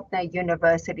with partner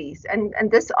universities, and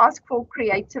this asks for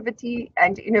creativity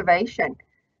and innovation.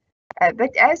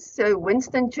 But as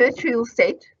Winston Churchill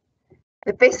said,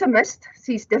 the pessimist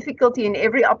sees difficulty in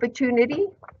every opportunity,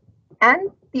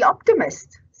 and the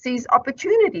optimist sees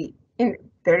opportunity in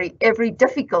every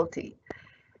difficulty.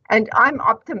 And I'm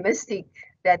optimistic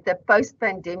that the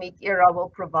post-pandemic era will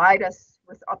provide us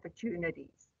with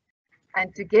opportunities.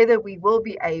 And together we will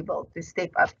be able to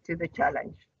step up to the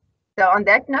challenge. So on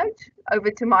that note,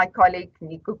 over to my colleague,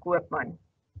 Nico Koopman.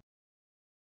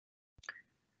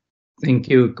 Thank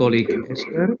you, colleague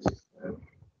Esther.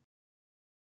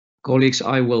 Colleagues,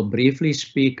 I will briefly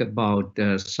speak about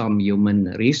some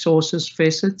human resources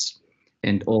facets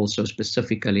and also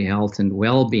specifically health and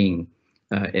well-being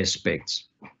aspects.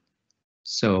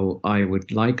 So I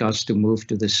would like us to move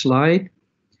to the slide,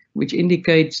 which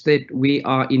indicates that we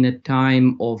are in a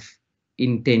time of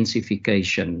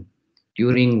intensification.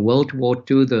 During World War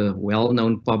II, the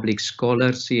well-known public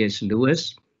scholar C.S.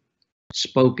 Lewis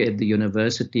spoke at the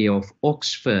University of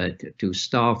Oxford to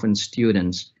staff and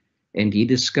students, and he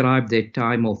described that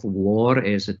time of war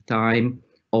as a time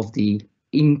of the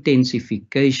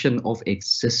intensification of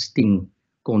existing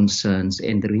concerns,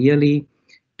 and really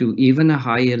to even a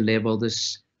higher level,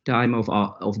 this time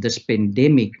of this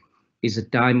pandemic is a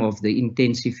time of the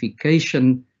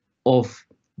intensification of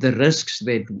the risks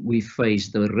that we face,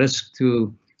 the risk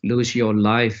to lose your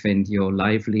life and your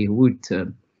livelihood.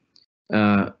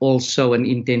 Also an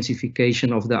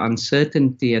intensification of the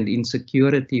uncertainty and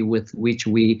insecurity with which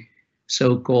we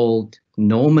so-called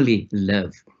normally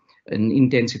live, an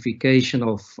intensification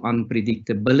of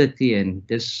unpredictability and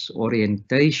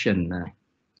disorientation,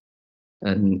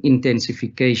 an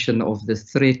intensification of the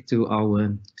threat to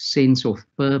our sense of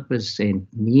purpose and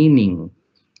meaning,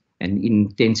 an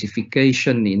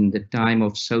intensification in the time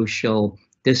of social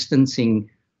distancing,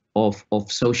 of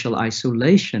social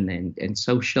isolation and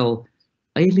social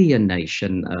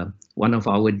alienation. One of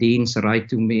our deans wrote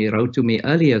to me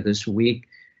earlier this week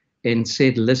and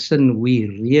said, listen, we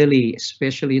really,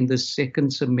 especially in the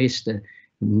second semester,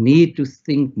 need to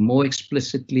think more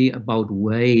explicitly about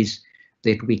ways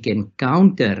that we can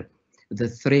counter the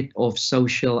threat of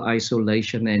social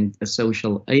isolation and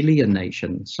social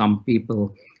alienation. Some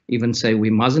people even say we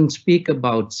mustn't speak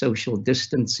about social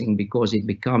distancing because it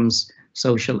becomes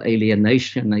social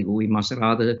alienation. We must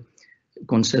rather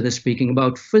consider speaking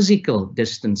about physical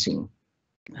distancing.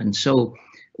 And so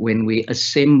when we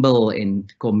assemble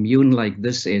and commune like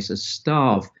this as a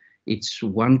staff, it's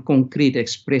one concrete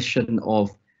expression of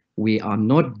we are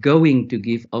not going to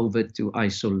give over to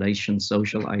isolation,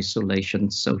 social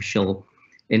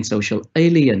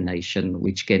alienation,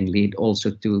 which can lead also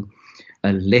to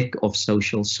a lack of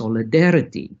social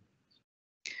solidarity.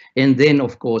 And then,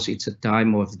 of course, it's a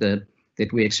time of that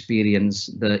we experience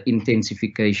the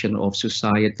intensification of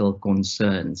societal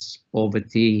concerns,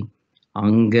 poverty,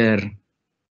 hunger,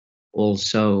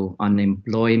 also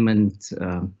unemployment,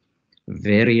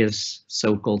 various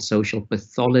so-called social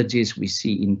pathologies we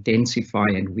see intensify,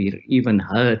 and we're even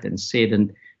hurt and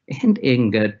saddened and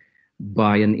angered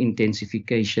by an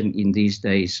intensification in these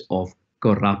days of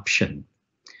corruption.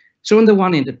 So on the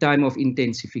one hand, a time of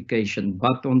intensification,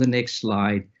 but on the next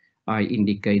slide, I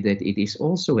indicate that it is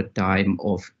also a time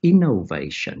of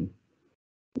innovation.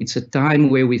 It's a time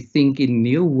where we think in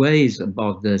new ways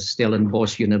about the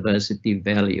Stellenbosch University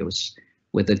values,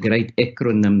 with a great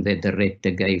acronym that the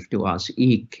rector gave to us,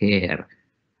 E-CARE.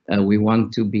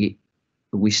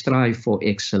 We strive for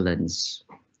excellence,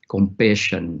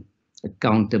 compassion,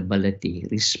 accountability,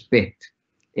 respect,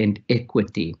 and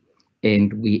equity.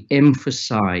 And we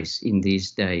emphasize in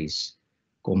these days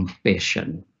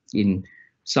compassion. In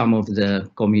some of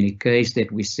the communiques that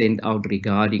we send out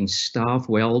regarding staff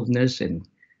wellness and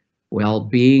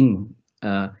well-being,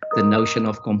 the notion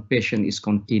of compassion is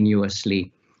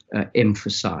continuously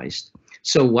emphasized.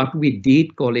 So what we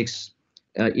did, colleagues,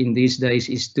 in these days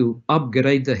is to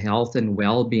upgrade the health and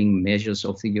well-being measures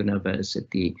of the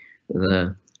university,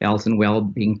 the health and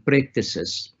well-being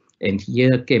practices. And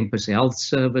here Campus Health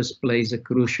Service plays a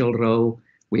crucial role.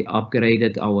 We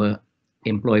upgraded our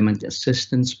employment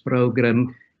assistance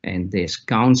program, and there's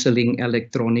counseling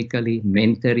electronically,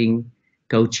 mentoring,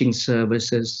 coaching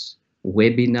services,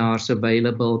 webinars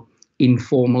available,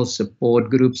 informal support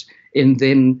groups. And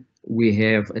then we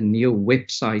have a new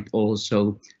website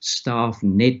also,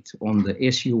 StaffNet on the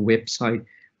SU website,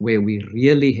 where we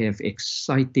really have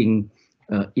exciting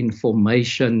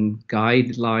information,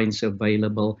 guidelines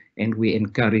available, and we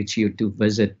encourage you to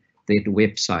visit that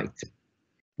website.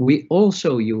 We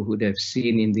also, you would have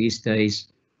seen in these days,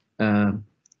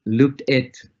 looked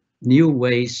in new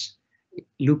ways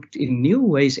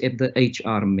at the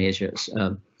HR measures.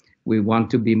 We want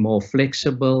to be more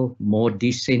flexible, more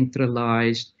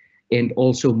decentralized, and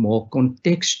also more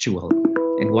contextual.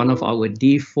 And one of our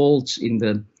defaults in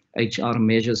the HR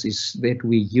measures is that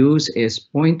we use as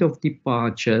point of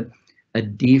departure a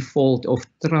default of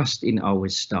trust in our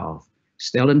staff.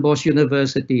 Stellenbosch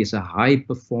University is a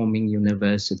high-performing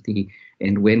university,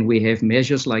 and when we have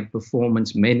measures like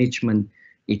performance management,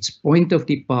 its point of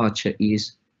departure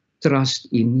is trust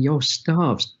in your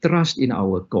staff, trust in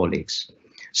our colleagues.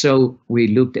 So we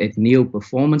looked at new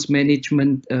performance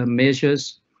management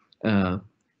measures.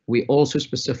 We also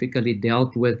specifically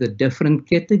dealt with the different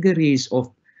categories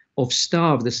of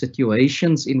staff, the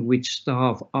situations in which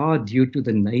staff are due to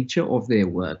the nature of their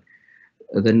work.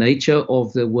 The nature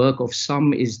of the work of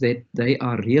some is that they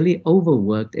are really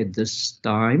overworked at this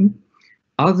time.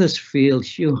 Others feel,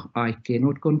 sure, I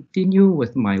cannot continue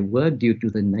with my work due to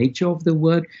the nature of the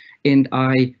work, and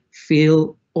I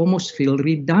feel almost feel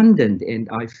redundant, and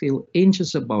I feel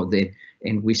anxious about that.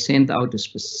 And we sent out a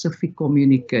specific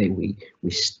communique.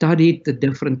 We studied the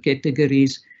different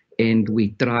categories, and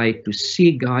we tried to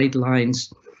see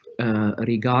guidelines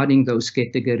regarding those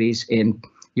categories, and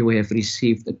you have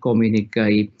received a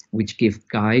communique which gives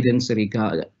guidance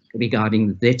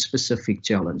regarding that specific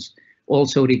challenge.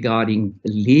 Also regarding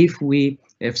leave, we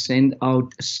have sent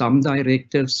out some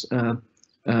directives,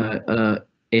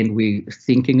 and we're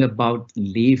thinking about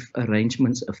leave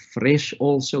arrangements afresh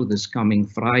also this coming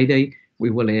Friday. We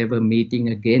will have a meeting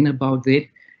again about that.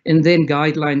 And then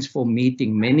guidelines for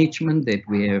meeting management, that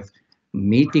we have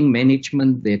meeting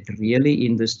management that really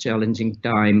in this challenging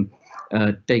time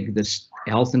take this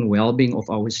health and well-being of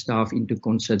our staff into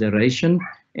consideration.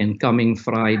 And coming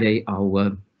Friday,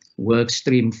 our work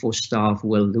stream for staff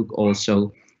will look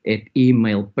also at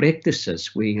email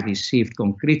practices. We received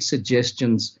concrete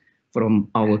suggestions from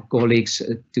our colleagues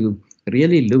to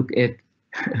really look at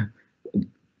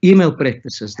email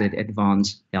practices that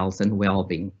advance health and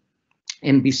well-being.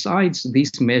 And besides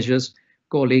these measures,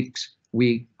 colleagues,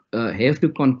 we have to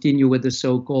continue with the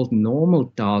so-called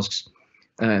normal tasks,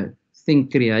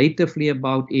 think creatively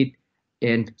about it,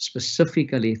 and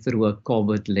specifically through a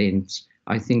COVID lens.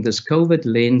 I think this COVID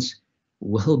lens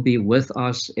will be with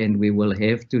us, and we will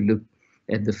have to look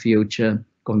at the future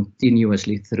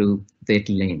continuously through that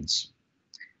lens.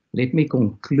 Let me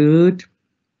conclude.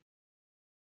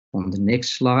 On the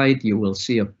next slide, you will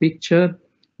see a picture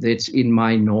that's in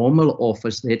my normal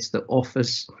office. That's the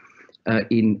office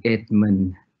in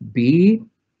Admin B.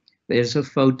 There's a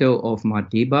photo of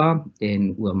Madiba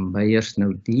and Oom Beyers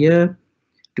Naudé,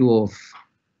 two of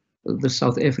the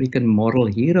South African moral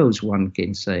heroes, one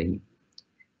can say.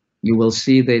 You will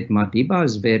see that Madiba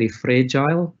is very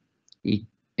fragile. He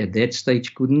at that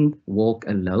stage couldn't walk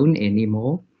alone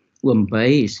anymore. Oom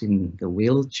Bey is in the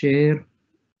wheelchair.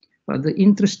 But the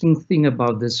interesting thing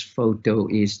about this photo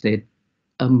is that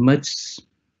amidst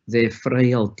their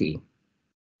frailty,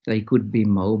 they could be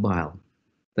mobile.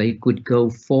 They could go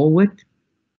forward,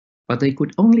 but they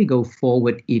could only go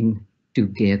forward in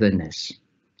togetherness.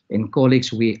 And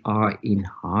colleagues, we are in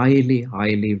highly,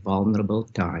 highly vulnerable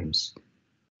times.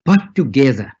 But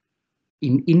together,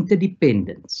 in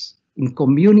interdependence, in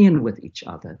communion with each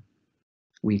other,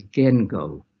 we can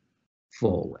go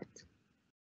forward.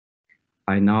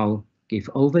 I now give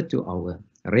over to our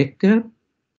rector,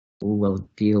 who will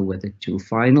deal with the two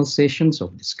final sessions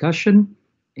of discussion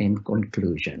and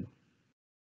conclusion.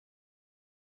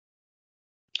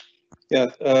 Yeah,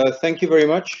 thank you very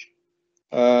much,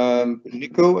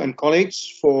 Nico and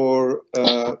colleagues, for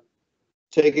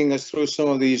taking us through some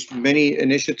of these many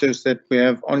initiatives that we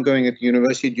have ongoing at the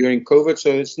university during COVID.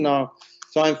 So it's now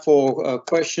time for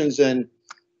questions and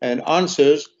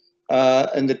answers.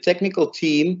 And the technical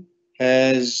team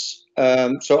has,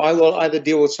 so I will either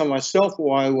deal with some myself,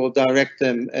 or I will direct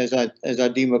them as I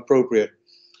deem appropriate.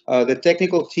 The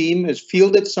technical team has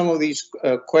fielded some of these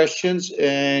questions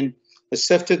and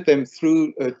sifted them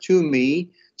through to me.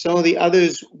 Some of the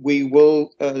others we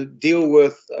will deal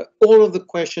with. All of the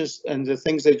questions and the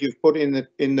things that you've put in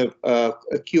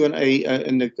the Q&A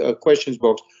in the questions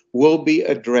box will be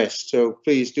addressed. So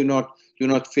please do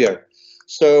not fear.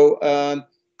 So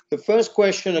the first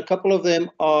question, a couple of them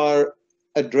are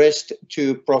addressed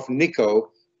to Prof.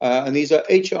 Nico, and these are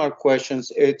HR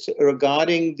questions. It's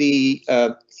regarding the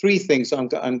three things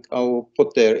I'll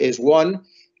put there. Is one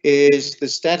is the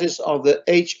status of the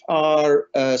HR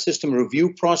system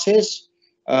review process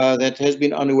that has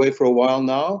been underway for a while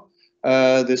now.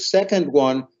 The second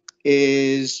one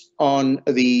is on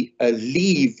the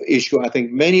leave issue. I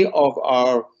think many of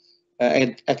our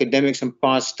academics and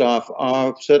past staff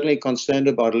are certainly concerned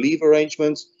about leave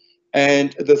arrangements.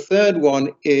 And the third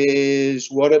one is,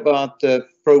 what about the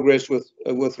progress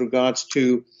with regards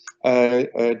to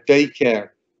daycare?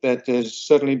 That has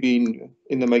certainly been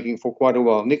in the making for quite a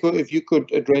while. Nico, if you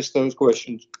could address those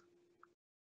questions.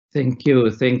 Thank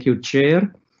you,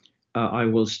 Chair. I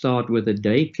will start with the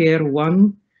daycare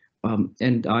one.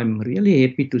 And I'm really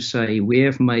happy to say we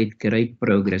have made great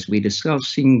progress. We're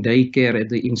discussing daycare at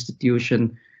the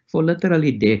institution for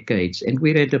literally decades. And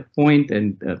we're at a point,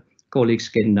 and colleagues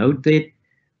can note that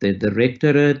the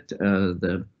Directorate,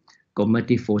 the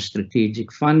Committee for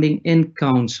Strategic Funding and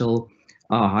Council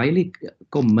are highly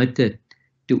committed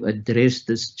to address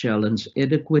this challenge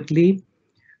adequately.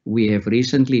 We have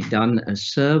recently done a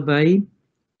survey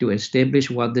to establish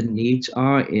what the needs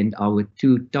are, and our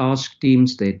two task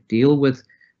teams that deal with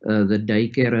the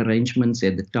daycare arrangements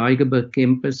at the Tygerberg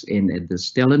campus and at the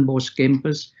Stellenbosch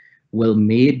campus will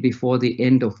meet before the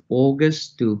end of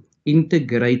August to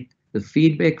integrate the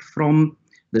feedback from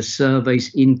the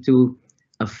surveys into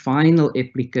a final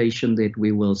application that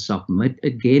we will submit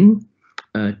again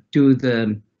to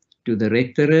the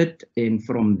rectorate, and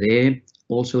from there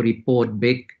also report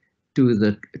back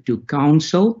to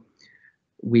council.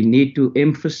 We need to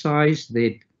emphasize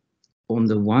that on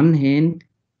the one hand,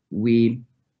 we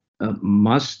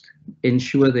must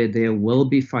ensure that there will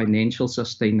be financial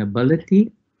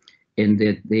sustainability and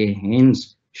that there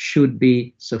hence should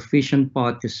be sufficient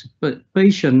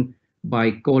participation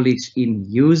by colleagues in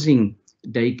using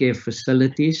daycare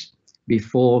facilities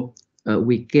before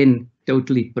we can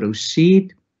totally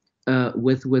proceed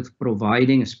with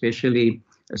providing, especially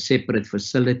a separate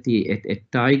facility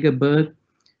at Tygerberg.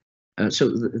 So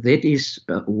that is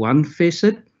one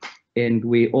facet, and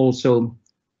we also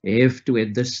have to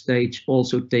at this stage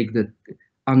also take the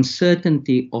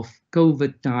uncertainty of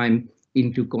COVID time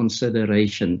into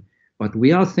consideration. But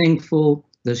we are thankful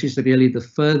this is really the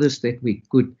furthest that we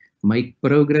could make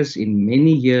progress in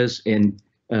many years, and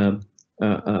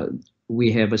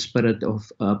we have a spirit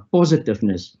of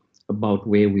positiveness about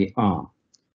where we are.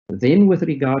 Then with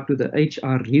regard to the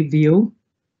HR review,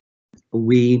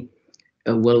 we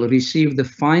will receive the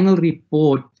final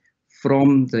report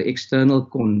from the external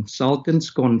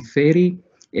consultants, Conferry,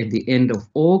 at the end of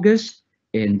August,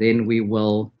 and then we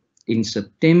will in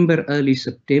September, early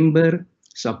September,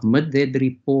 submit that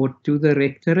report to the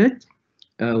rectorate.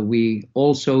 We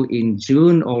also in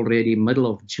June, already middle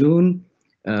of June,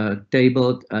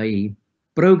 tabled a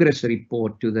progress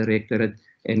report to the rectorate,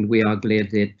 and we are glad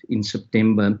that in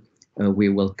September we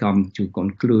will come to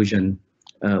conclusion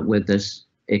with this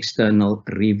external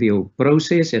review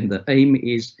process. And the aim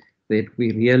is that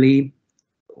we really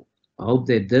hope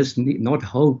that this, not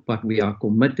hope, but we are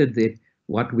committed that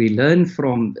what we learn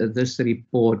from this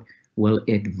report will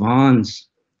advance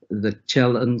the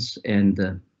challenge and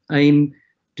the aim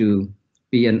to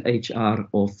be an HR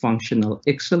of functional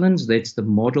excellence. That's the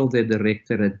model that the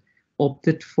rectorate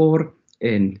opted for,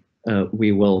 and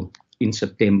we will in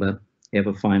September have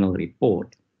a final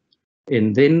report.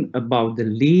 And then about the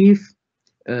leave,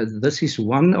 this is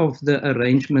one of the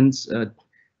arrangements,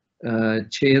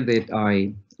 Chair, that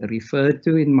I referred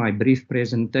to in my brief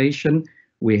presentation.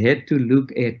 We had to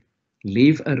look at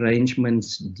leave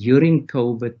arrangements during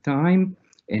COVID time,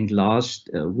 and last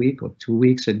week or 2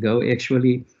 weeks ago,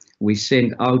 actually, we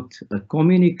sent out a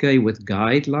communique with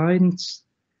guidelines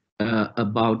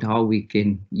about how we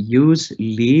can use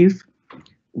leave.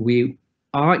 We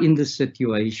are in the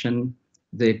situation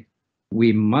that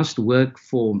we must work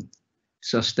for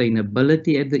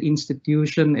sustainability at the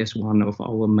institution as one of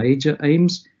our major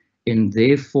aims, and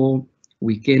therefore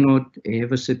we cannot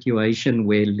have a situation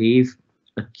where leave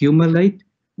accumulate.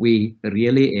 We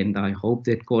really, and I hope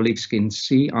that colleagues can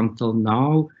see, until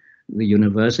now the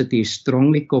university is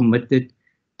strongly committed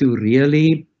to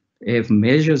really have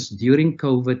measures during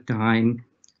COVID time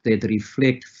that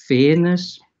reflect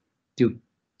fairness to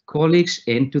colleagues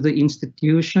and to the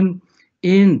institution,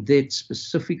 and that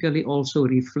specifically also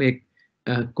reflect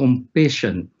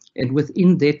compassion. And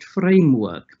within that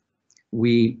framework,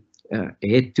 we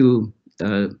had to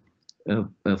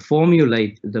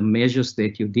formulate the measures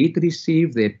that you did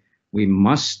receive, that we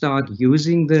must start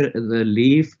using the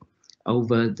leave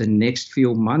over the next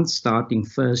few months, starting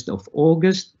 1st of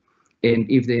August. And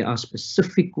if there are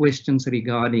specific questions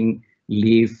regarding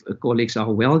leave, colleagues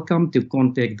are welcome to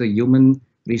contact the human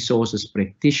resources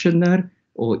practitioner,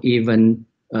 or even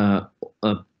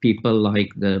people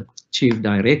like the Chief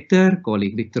Director,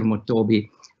 colleague Victor Motobi,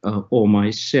 or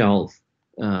myself,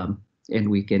 and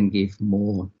we can give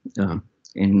more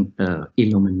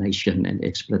illumination and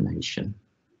explanation.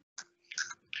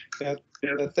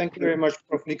 Thank you very much,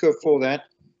 Prof. Nico, for that.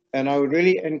 And I would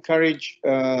really encourage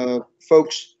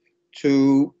folks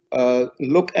to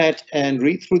look at and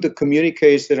read through the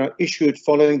communiques that are issued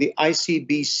following the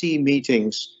ICBC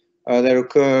meetings that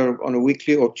occur on a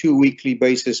weekly or 2-weekly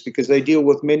basis, because they deal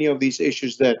with many of these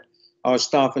issues that our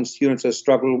staff and students are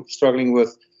struggling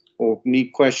with or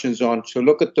need questions on. So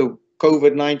look at the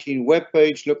COVID-19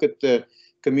 webpage, look at the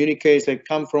communiques that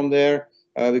come from there,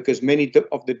 because many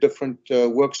of the different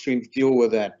work streams deal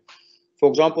with that. For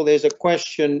example, there's a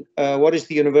question, what is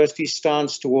the university's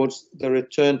stance towards the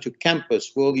return to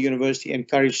campus? Will the university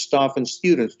encourage staff and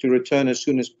students to return as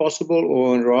soon as possible,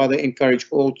 or rather encourage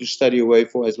all to study away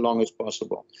for as long as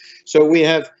possible? So we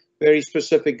have very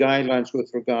specific guidelines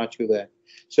with regard to that.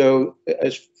 So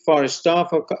as far as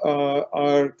staff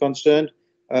are concerned,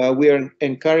 we are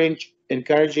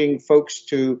encouraging folks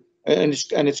to, and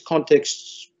it's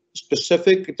context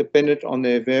specific, dependent on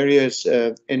their various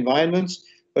environments,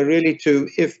 but really to,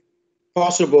 if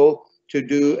possible, to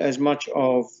do as much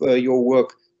of your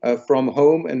work from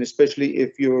home, and especially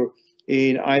if you're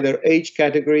in either age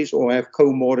categories or have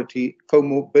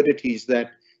comorbidities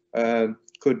that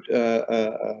could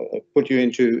put you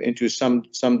into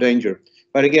some danger.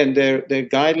 But again, their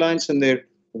guidelines and their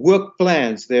work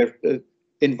plans, their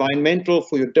environmental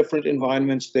for your different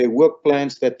environments, their work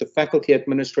plans that the faculty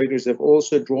administrators have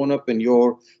also drawn up and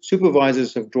your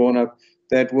supervisors have drawn up,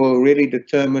 that will really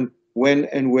determine when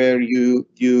and where you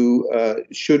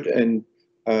should and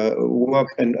work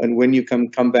and when you can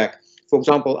come back. For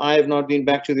example, I have not been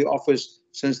back to the office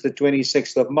since the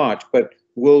 26th of March, but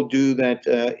will do that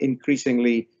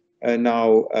increasingly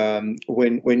now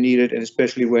when needed, and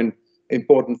especially when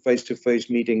important face-to-face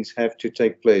meetings have to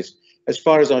take place. As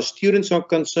far as our students are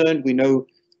concerned, we know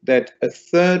that a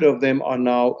third of them are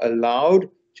now allowed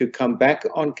to come back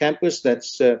on campus.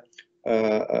 That's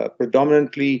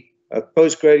predominantly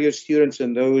postgraduate students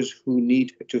and those who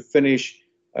need to finish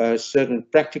certain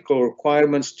practical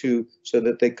requirements so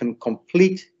that they can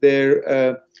complete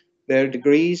their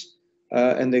degrees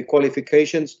and their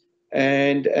qualifications.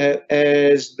 And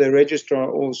as the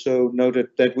registrar also noted,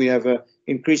 that we have an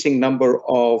increasing number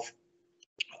of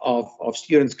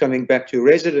students coming back to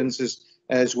residences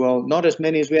as well. Not as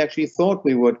many as we actually thought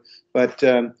we would, but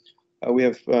we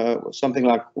have something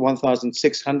like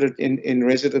 1,600 in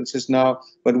residences now.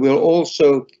 But we'll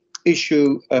also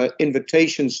issue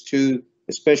invitations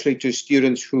especially to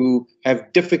students who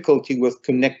have difficulty with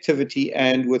connectivity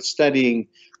and with studying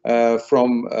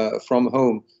from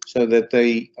home, so that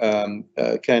they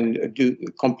can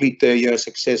complete their year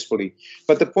successfully.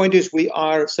 But the point is, we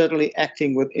are certainly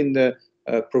acting within the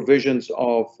provisions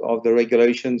of the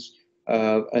regulations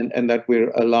and that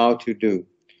we're allowed to do.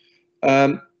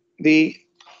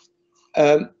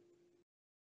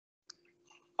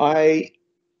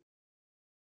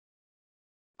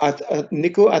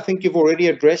 Nico, I think you've already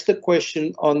addressed the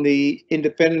question on the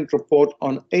independent report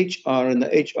on HR and the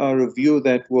HR review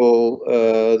that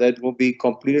will be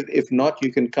completed. If not,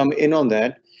 you can come in on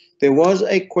that. There was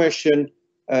a question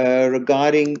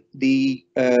regarding the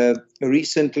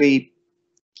recently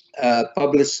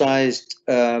publicized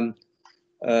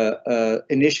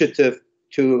initiative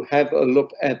to have a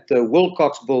look at the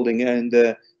Wilcox building and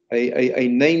a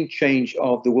name change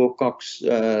of the Wilcox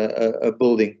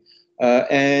building.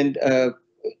 And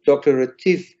Dr.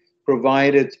 Retief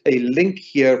provided a link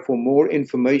here for more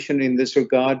information in this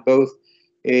regard, both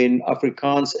in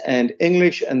Afrikaans and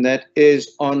English, and that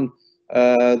is on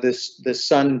the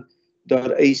sun.ac.za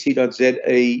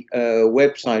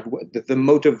website, the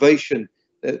motivation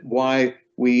why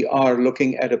we are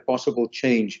looking at a possible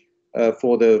change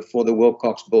for the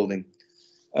Wilcox building.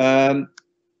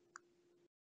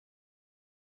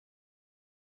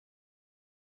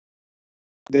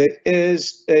 There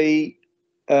is a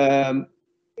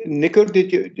Nico,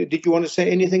 did you want to say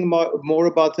anything more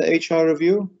about the HR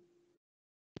review?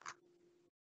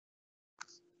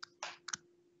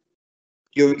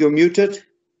 You're muted.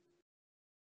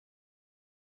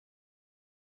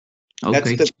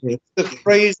 Okay. That's the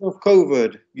phrase of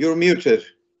COVID. You're muted.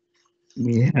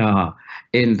 Yeah,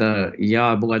 and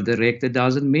yeah, what the director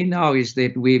doesn't mean now is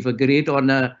that we've agreed on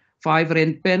a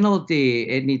R5 penalty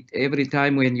every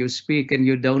time when you speak and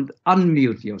you don't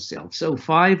unmute yourself. So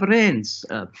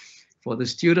R5 for the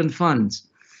student funds.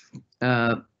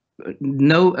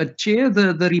 No, Chair,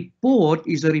 the report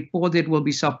is a report that will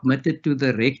be submitted to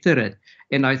the rectorate,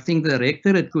 and I think the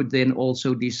rectorate could then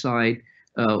also decide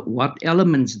what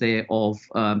elements thereof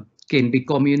can be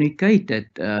communicated.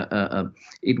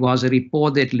 It was a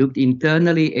report that looked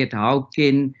internally at how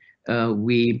can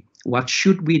what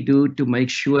should we do to make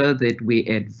sure that we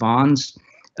advance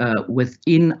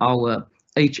within our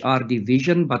HR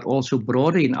division, but also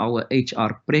broader in our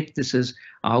HR practices.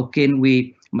 How can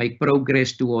we make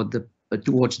progress towards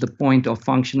the point of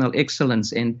functional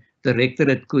excellence? And the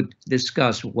rectorate could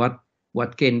discuss what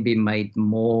can be made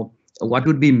more, what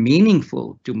would be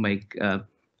meaningful to make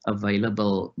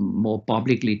available more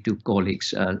publicly to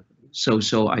colleagues.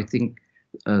 So I think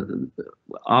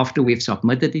after we've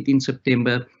submitted it in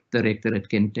September, the rectorate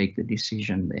can take the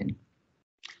decision then.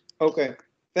 Okay,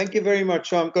 thank you very much.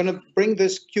 So I'm going to bring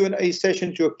this Q&A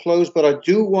session to a close, but I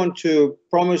do want to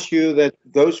promise you that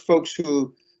those folks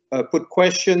who put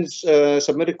questions,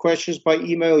 submitted questions by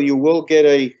email, you will get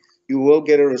a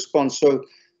response. So,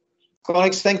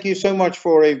 colleagues, thank you so much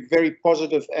for a very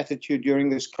positive attitude during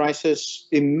this crisis.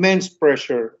 Immense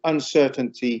pressure,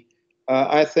 uncertainty.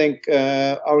 I think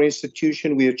our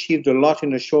institution, we achieved a lot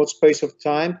in a short space of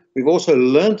time. We've also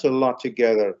learned a lot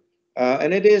together.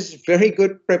 And it is very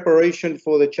good preparation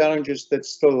for the challenges that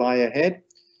still lie ahead.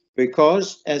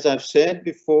 Because, as I've said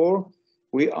before,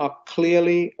 we are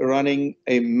clearly running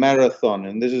a marathon,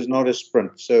 and this is not a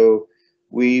sprint. So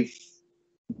we've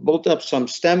built up some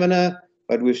stamina,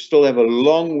 but we still have a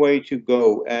long way to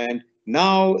go. And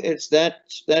now it's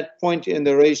that point in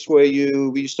the race where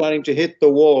we're starting to hit the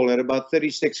wall at about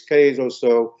 36 Ks or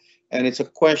so, and it's a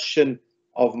question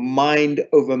of mind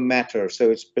over matter. So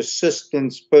it's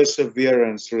persistence,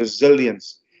 perseverance,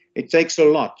 resilience. It takes a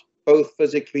lot, both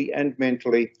physically and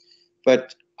mentally.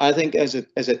 But I think as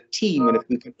a team, and if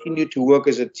we continue to work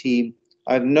as a team,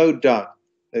 I have no doubt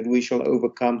that we shall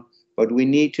overcome. But we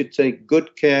need to take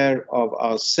good care of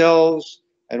ourselves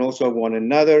and also of one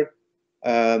another.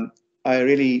 I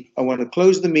want to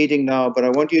close the meeting now, but I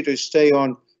want you to stay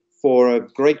on for a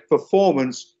great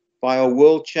performance by our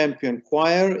world champion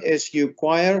choir, SU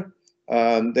Choir.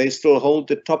 They still hold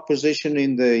the top position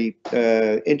in the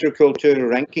intercultural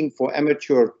ranking for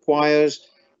amateur choirs.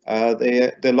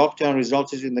 The lockdown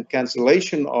resulted in the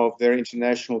cancellation of their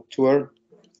international tour.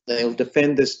 They'll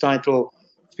defend this title.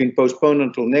 It's been postponed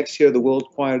until next year, the World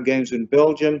Choir Games in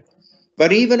Belgium.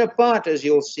 But even apart, as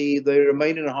you'll see, they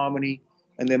remain in harmony,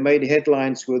 and they made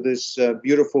headlines with this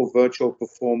beautiful virtual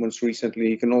performance recently.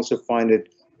 You can also find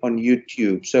it on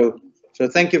YouTube. So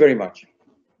thank you very much.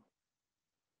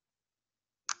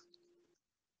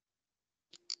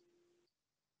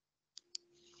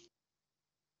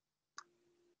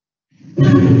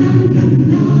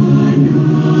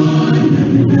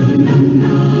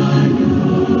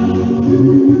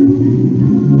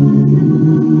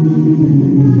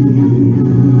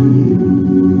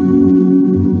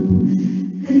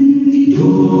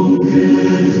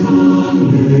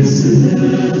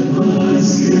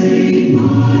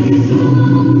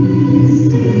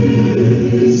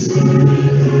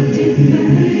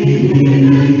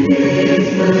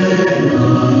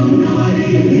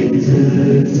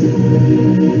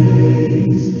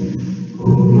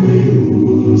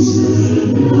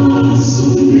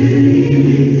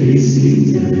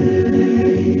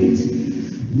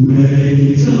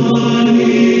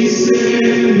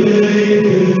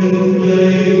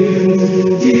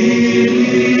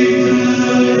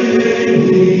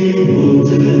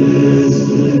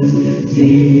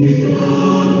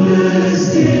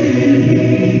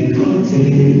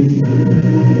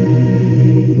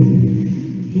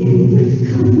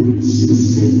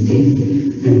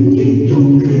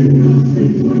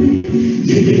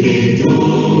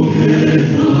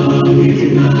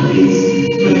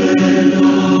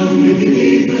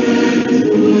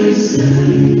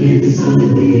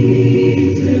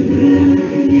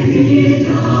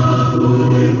 It's